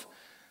Amsdorf,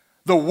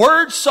 the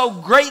word so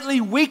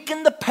greatly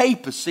weakened the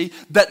papacy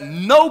that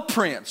no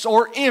prince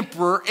or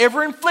emperor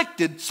ever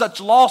inflicted such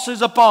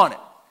losses upon it.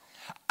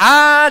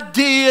 I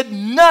did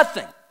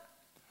nothing.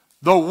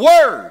 The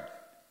word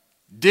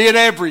did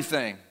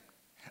everything.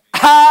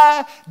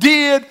 I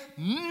did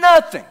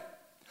nothing.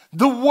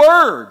 The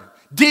word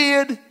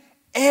did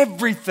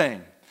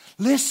everything.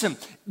 Listen,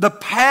 the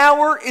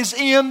power is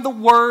in the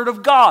Word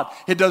of God.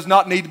 It does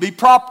not need to be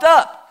propped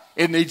up.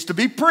 It needs to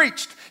be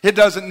preached. It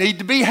doesn't need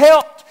to be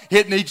helped.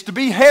 It needs to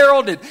be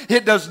heralded.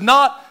 It is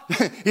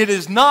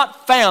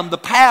not found, the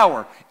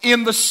power,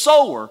 in the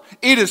sower.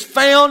 It is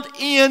found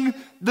in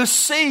the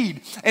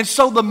seed. And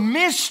so the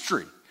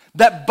mystery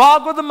that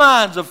boggled the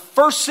minds of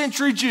first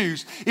century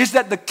Jews is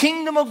that the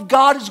kingdom of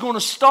God is going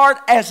to start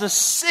as a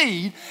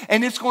seed,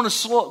 and it's going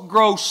to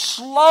grow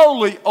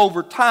slowly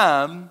over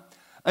time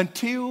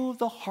until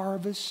the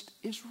harvest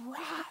is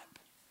ripe.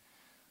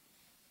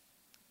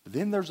 But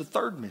then there's a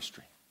third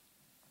mystery.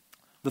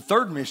 The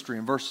third mystery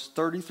in verses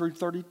 30 through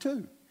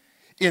 32.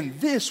 In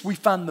this we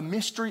find the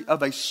mystery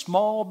of a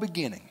small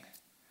beginning.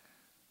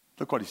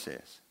 Look what he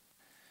says.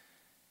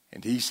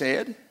 And he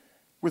said,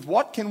 with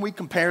what can we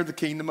compare the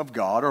kingdom of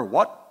God, or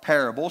what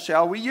parable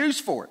shall we use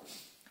for it?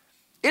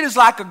 It is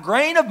like a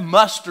grain of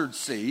mustard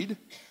seed,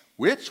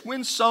 which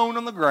when sown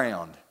on the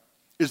ground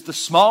is the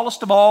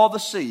smallest of all the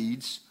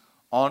seeds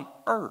on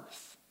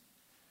earth.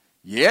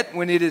 Yet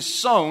when it is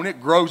sown,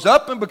 it grows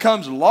up and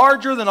becomes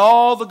larger than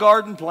all the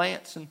garden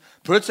plants and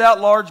puts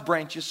out large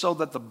branches so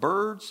that the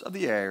birds of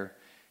the air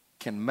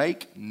can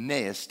make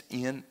nest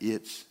in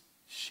its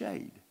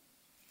shade.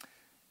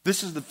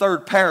 This is the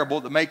third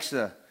parable that makes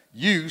a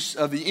use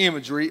of the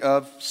imagery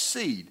of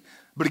seed.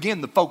 But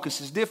again, the focus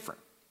is different.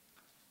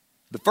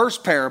 The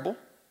first parable,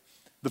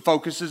 the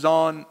focus is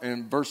on,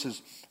 in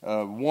verses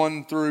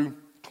 1 through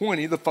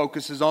 20, the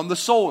focus is on the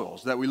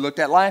soils that we looked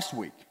at last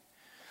week.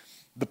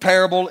 The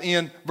parable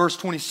in verse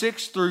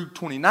 26 through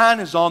 29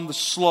 is on the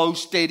slow,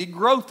 steady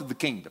growth of the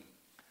kingdom.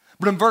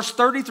 But in verse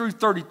 30 through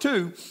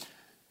 32,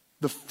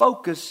 the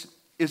focus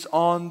is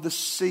on the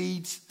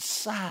seed's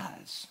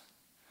size.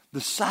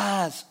 The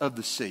size of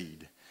the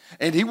seed.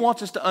 And he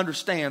wants us to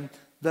understand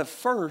that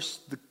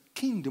first, the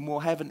kingdom will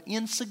have an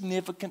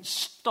insignificant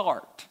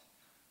start,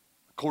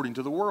 according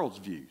to the world's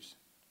views.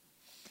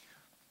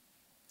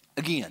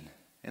 Again,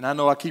 and I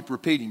know I keep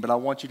repeating, but I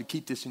want you to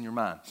keep this in your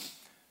mind.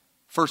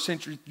 First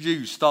century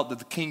Jews thought that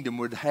the kingdom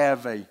would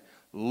have a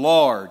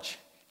large,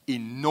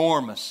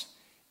 enormous,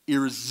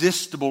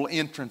 irresistible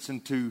entrance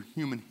into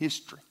human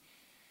history.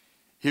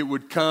 It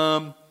would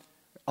come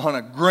on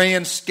a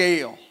grand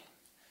scale.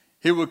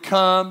 It would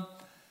come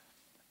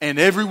and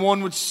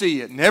everyone would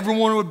see it, and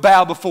everyone would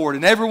bow before it,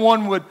 and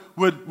everyone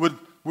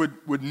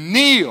would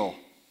kneel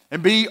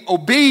and be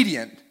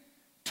obedient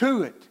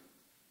to it.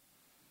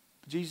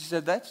 But Jesus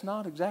said that's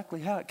not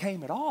exactly how it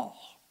came at all.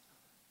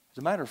 As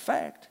a matter of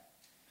fact,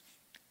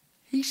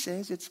 he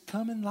says it's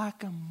coming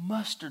like a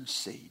mustard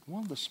seed,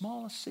 one of the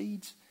smallest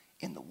seeds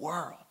in the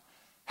world.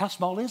 How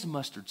small is a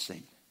mustard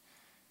seed?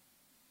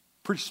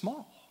 Pretty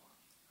small.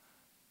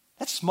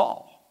 That's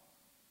small.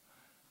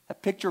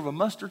 That picture of a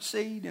mustard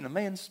seed in a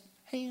man's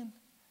hand,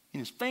 in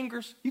his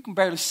fingers, you can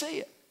barely see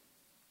it.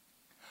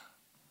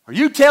 Are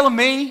you telling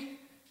me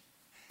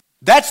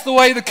that's the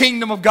way the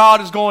kingdom of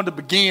God is going to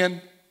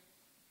begin?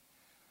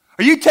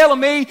 Are you telling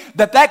me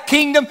that that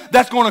kingdom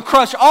that's going to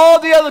crush all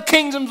the other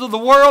kingdoms of the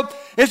world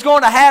is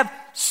going to have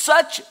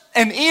such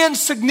an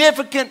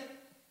insignificant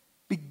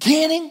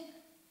beginning?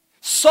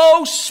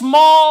 So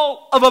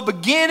small of a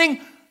beginning,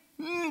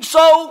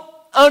 so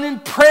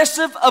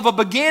unimpressive of a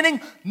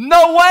beginning?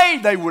 No way,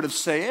 they would have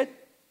said.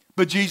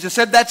 But Jesus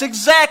said that's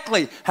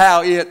exactly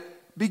how it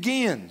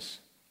begins.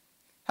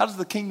 How does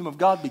the kingdom of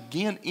God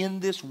begin in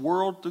this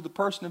world through the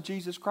person of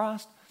Jesus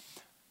Christ?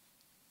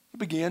 It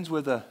begins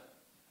with a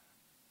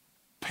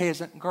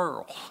peasant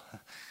girl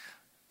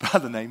by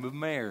the name of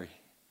Mary.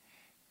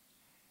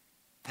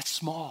 That's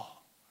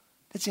small.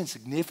 That's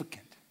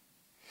insignificant.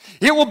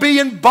 It will be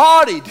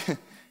embodied.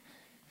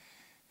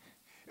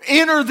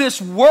 Enter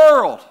this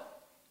world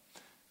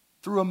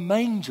through a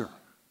manger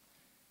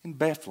in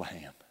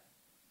Bethlehem.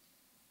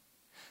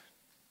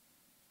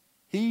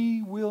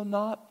 He will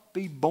not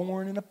be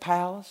born in a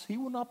palace. He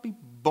will not be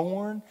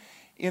born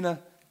in a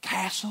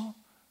castle.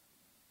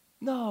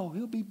 No,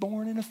 he'll be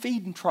born in a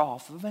feeding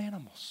trough of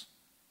animals.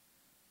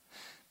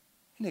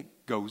 And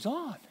it goes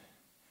on. Are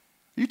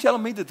you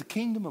telling me that the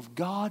kingdom of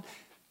God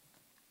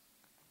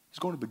is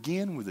going to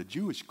begin with a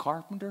Jewish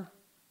carpenter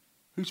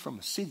who's from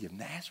the city of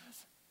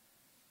Nazareth?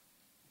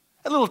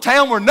 A little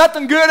town where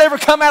nothing good ever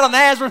come out of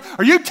Nazareth.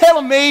 Are you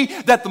telling me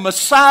that the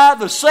Messiah,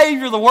 the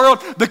Savior of the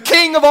world, the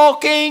King of all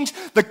kings,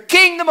 the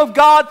kingdom of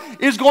God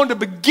is going to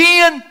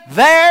begin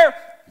there?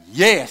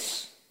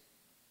 Yes.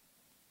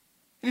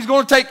 He's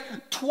going to take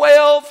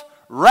 12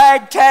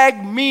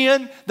 ragtag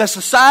men that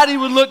society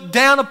would look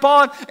down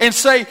upon and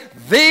say,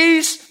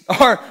 this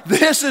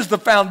is the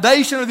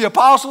foundation of the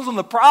apostles and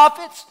the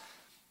prophets.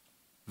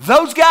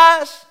 Those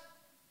guys,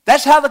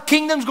 that's how the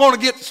kingdom's going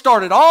to get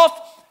started off?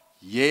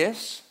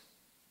 Yes.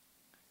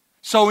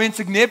 So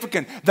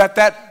insignificant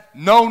that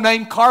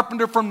no-name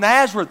carpenter from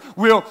Nazareth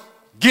will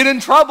get in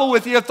trouble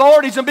with the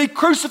authorities and be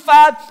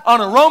crucified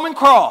on a Roman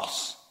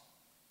cross.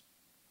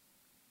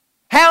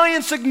 How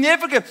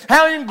insignificant,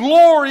 how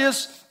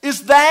inglorious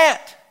is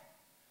that?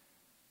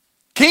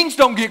 Kings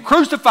don't get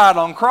crucified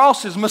on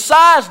crosses.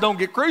 Messiahs don't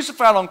get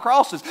crucified on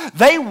crosses.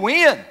 They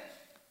win.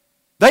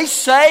 They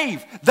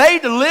save. They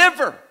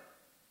deliver.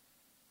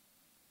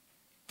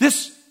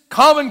 This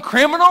common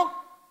criminal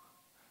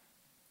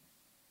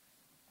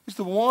He's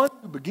the one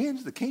who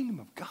begins the kingdom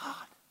of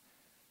God.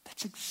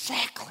 That's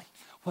exactly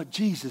what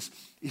Jesus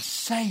is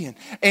saying.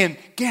 And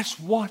guess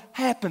what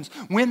happens?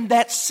 When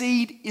that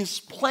seed is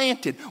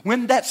planted,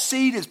 when that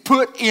seed is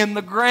put in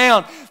the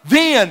ground,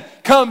 then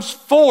comes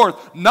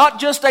forth not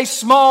just a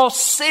small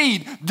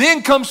seed,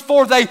 then comes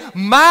forth a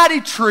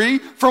mighty tree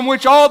from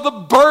which all the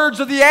birds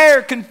of the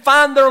air can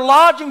find their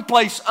lodging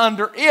place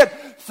under it.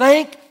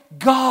 Thank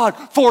God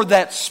for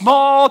that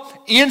small,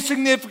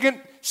 insignificant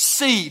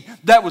seed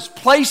that was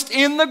placed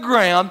in the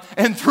ground,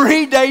 and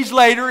 3 days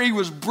later he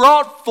was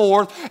brought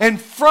forth, and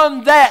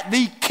from that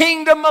the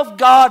kingdom of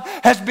God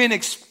has been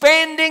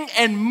expanding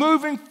and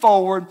moving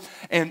forward,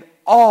 and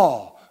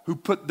all who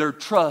put their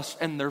trust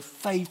and their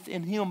faith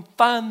in him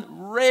find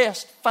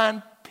rest,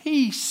 find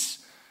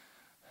peace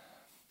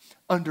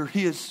under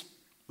his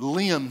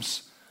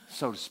limbs,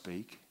 so to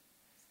speak.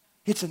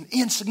 It's an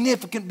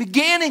insignificant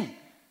beginning,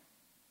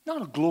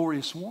 not a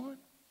glorious one,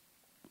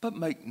 but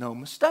make no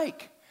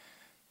mistake,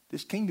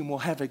 this kingdom will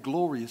have a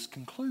glorious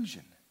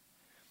conclusion.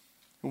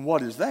 And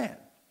what is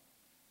that?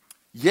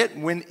 Yet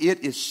when it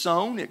is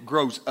sown, it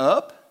grows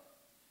up,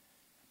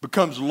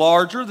 becomes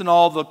larger than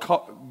all the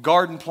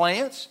garden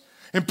plants,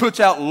 and puts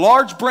out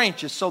large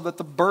branches so that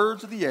the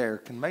birds of the air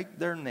can make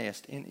their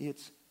nest in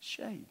its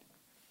shade.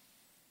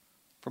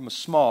 From a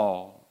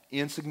small,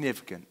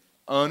 insignificant,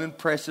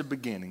 unimpressive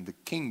beginning, the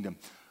kingdom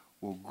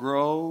will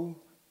grow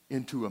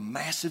into a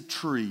massive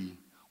tree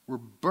where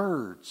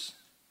birds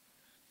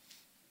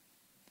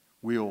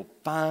will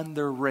find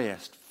their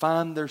rest,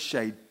 find their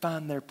shade,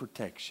 find their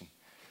protection.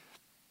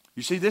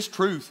 You see, this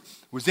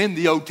truth was in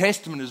the Old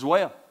Testament as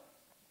well.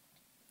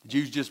 The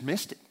Jews just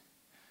missed it.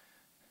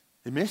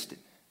 They missed it.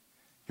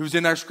 It was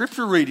in our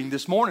scripture reading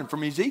this morning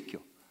from Ezekiel.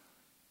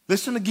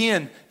 Listen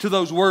again to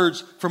those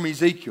words from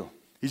Ezekiel.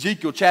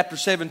 Ezekiel chapter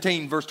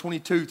 17, verse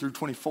 22 through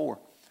 24.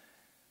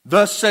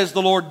 Thus says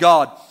the Lord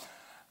God,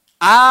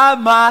 I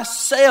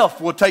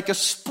myself will take a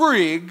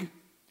sprig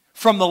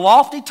from the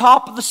lofty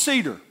top of the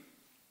cedar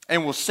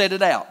and will set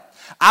it out.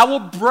 I will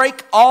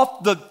break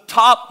off the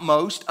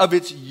topmost of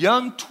its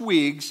young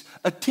twigs,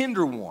 a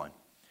tender one.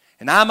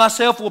 And I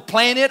myself will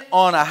plant it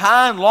on a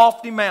high and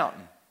lofty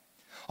mountain.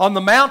 On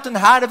the mountain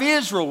height of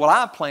Israel will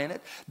I plant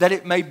it, that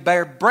it may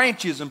bear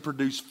branches and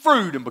produce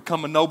fruit and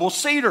become a noble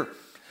cedar.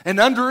 And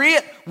under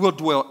it will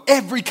dwell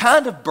every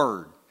kind of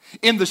bird.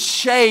 In the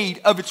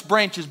shade of its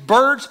branches,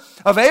 birds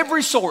of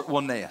every sort will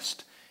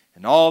nest.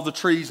 And all the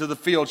trees of the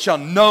field shall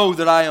know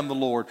that I am the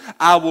Lord.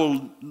 I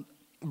will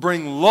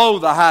bring low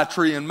the high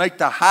tree and make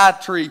the high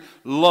tree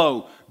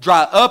low.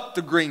 Dry up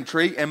the green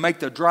tree and make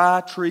the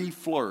dry tree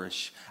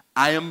flourish.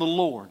 I am the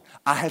Lord.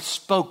 I have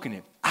spoken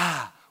it.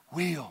 I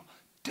will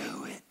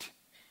do it.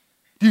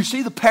 Do you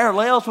see the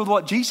parallels with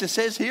what Jesus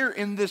says here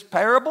in this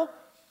parable?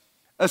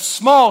 A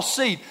small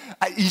seed.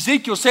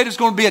 Ezekiel said it's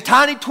going to be a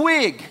tiny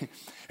twig.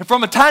 And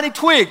from a tiny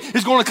twig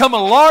is going to come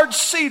a large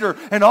cedar,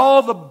 and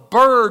all the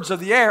birds of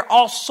the air,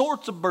 all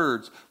sorts of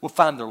birds, will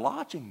find their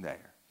lodging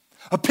there.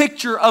 A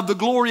picture of the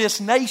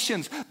glorious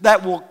nations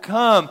that will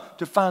come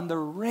to find their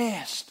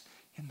rest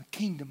in the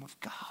kingdom of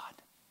God.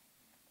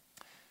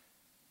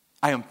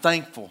 I am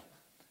thankful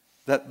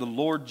that the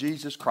Lord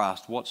Jesus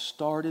Christ, what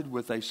started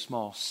with a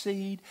small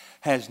seed,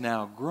 has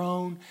now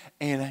grown,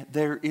 and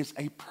there is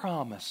a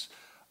promise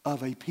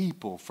of a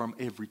people from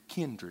every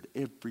kindred,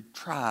 every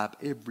tribe,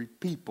 every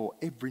people,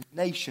 every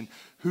nation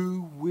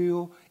who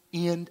will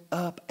end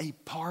up a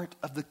part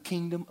of the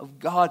kingdom of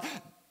God.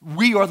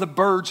 We are the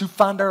birds who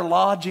find our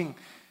lodging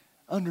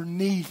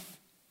underneath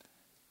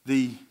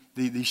the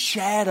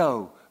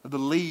shadow of the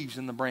leaves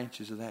and the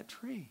branches of that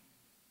tree.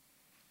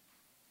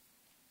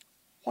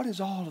 What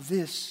is all of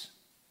this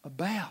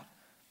about?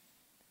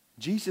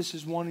 Jesus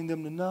is wanting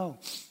them to know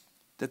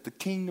that the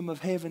kingdom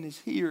of heaven is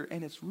here,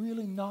 and it's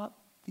really not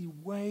the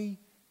way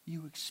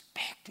you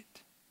expect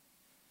it.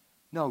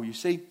 No, you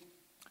see,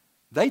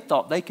 they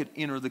thought they could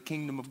enter the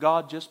kingdom of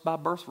God just by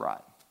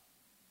birthright,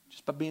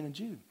 just by being a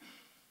Jew.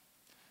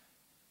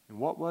 And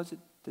what was it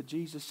that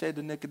Jesus said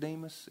to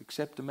Nicodemus?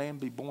 Except a man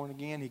be born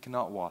again, he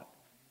cannot what?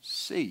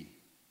 See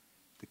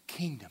the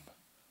kingdom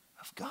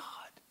of God.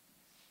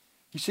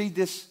 You see,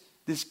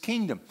 this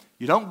kingdom,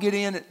 you don't get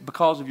in it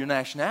because of your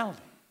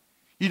nationality.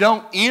 You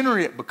don't enter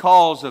it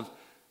because of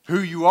who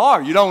you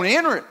are. You don't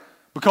enter it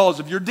because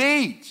of your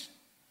deeds.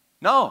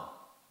 No.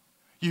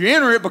 You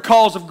enter it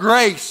because of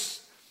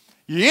grace.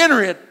 You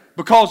enter it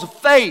because of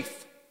faith.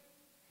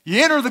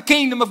 You enter the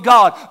kingdom of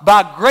God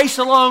by grace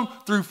alone,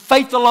 through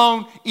faith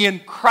alone, in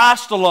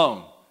Christ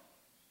alone.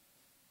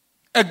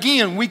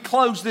 Again, we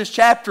close this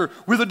chapter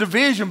with a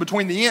division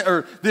between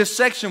this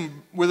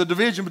section with a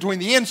division between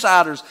the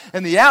insiders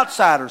and the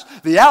outsiders.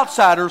 The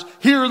outsiders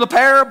hear the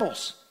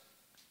parables.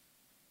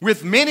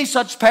 With many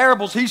such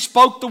parables, he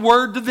spoke the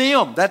word to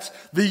them. That's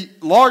the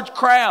large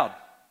crowd.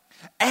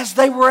 As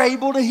they were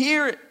able to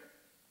hear it.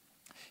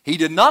 He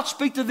did not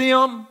speak to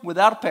them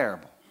without a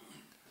parable.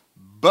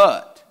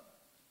 But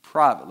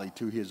privately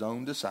to his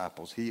own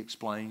disciples, he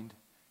explained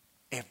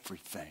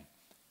everything.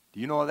 Do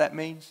you know what that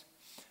means?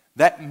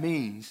 That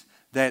means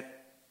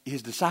that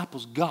his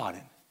disciples got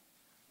him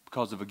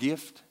because of a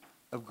gift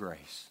of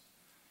grace.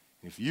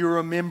 If you're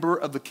a member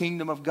of the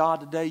kingdom of God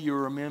today,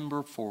 you're a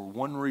member for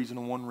one reason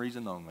and one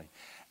reason only.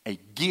 A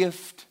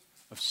gift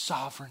of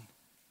sovereign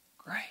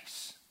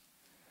grace.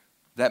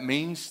 That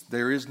means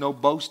there is no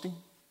boasting.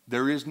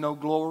 There is no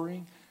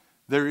glorying.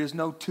 There is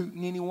no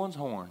tooting anyone's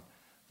horn.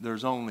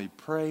 There's only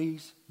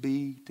praise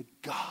be to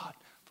God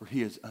for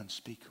His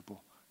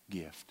unspeakable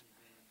gift.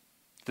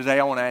 Today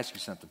I want to ask you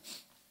something.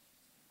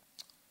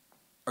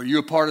 Are you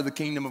a part of the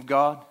kingdom of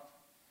God?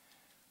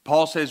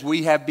 Paul says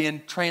we have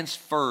been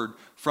transferred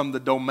from the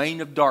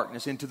domain of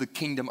darkness into the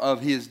kingdom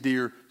of His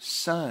dear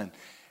Son.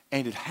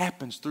 And it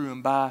happens through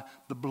and by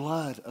the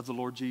blood of the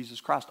Lord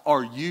Jesus Christ.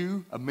 Are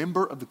you a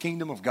member of the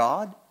kingdom of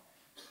God?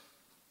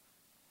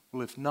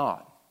 Well, if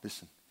not,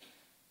 listen.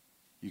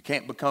 You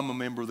can't become a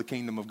member of the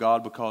kingdom of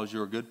God because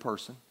you're a good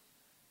person,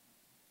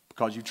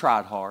 because you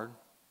tried hard,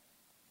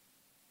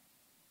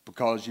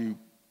 because you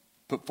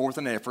put forth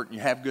an effort and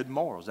you have good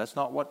morals. That's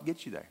not what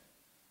gets you there.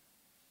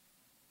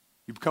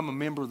 You become a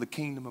member of the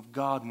kingdom of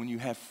God when you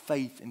have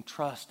faith and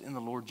trust in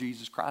the Lord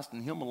Jesus Christ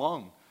and Him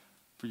alone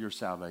for your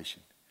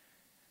salvation.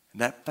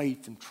 And that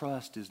faith and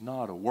trust is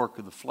not a work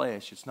of the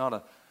flesh. It's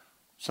not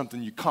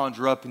something you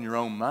conjure up in your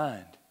own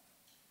mind.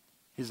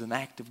 It's an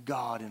act of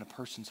God in a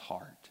person's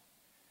heart.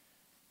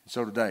 And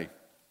so today,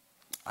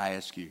 I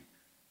ask you,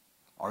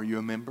 are you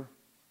a member?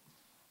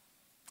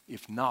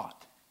 If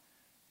not,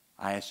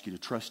 I ask you to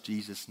trust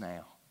Jesus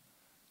now.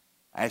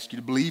 I ask you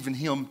to believe in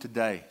Him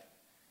today.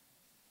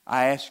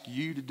 I ask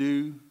you to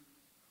do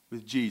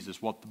with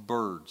Jesus what the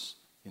birds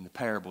in the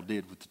parable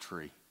did with the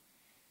tree.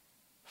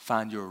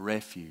 Find your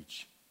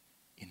refuge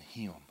in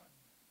Him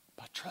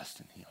by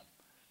trusting Him.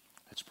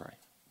 Let's pray.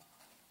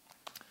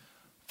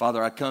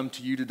 Father, I come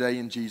to you today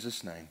in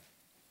Jesus' name.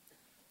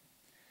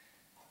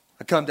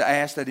 I come to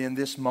ask that in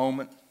this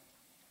moment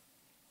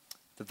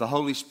that the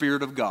Holy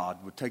Spirit of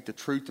God would take the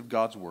truth of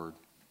God's Word,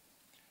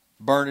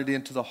 burn it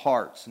into the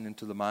hearts and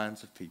into the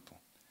minds of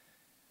people.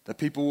 That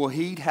people will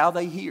heed how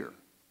they hear.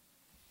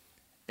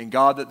 And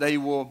God, that they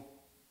will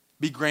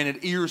be granted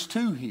ears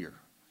to hear.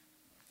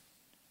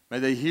 May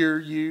they hear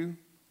you,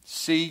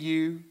 see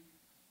you,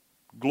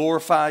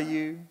 glorify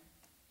you.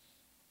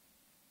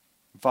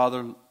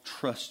 Father,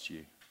 trust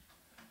you.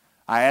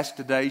 I ask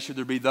today, should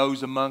there be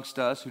those amongst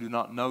us who do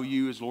not know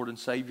you as Lord and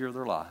Savior of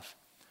their life,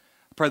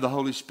 I pray the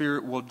Holy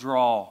Spirit will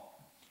draw,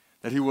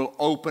 that He will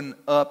open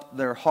up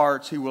their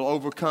hearts, He will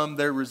overcome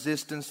their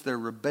resistance, their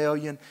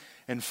rebellion.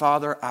 And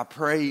Father, I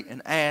pray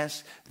and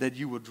ask that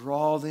you will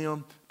draw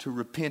them to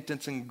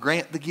repentance and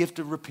grant the gift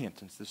of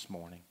repentance this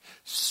morning.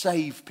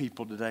 Save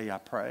people today, I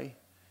pray.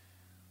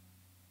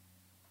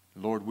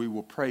 Lord, we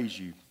will praise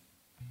you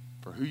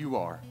for who you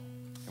are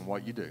and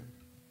what you do.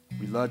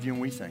 We love you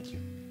and we thank you.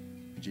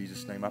 In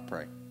Jesus' name I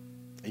pray.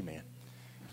 Amen.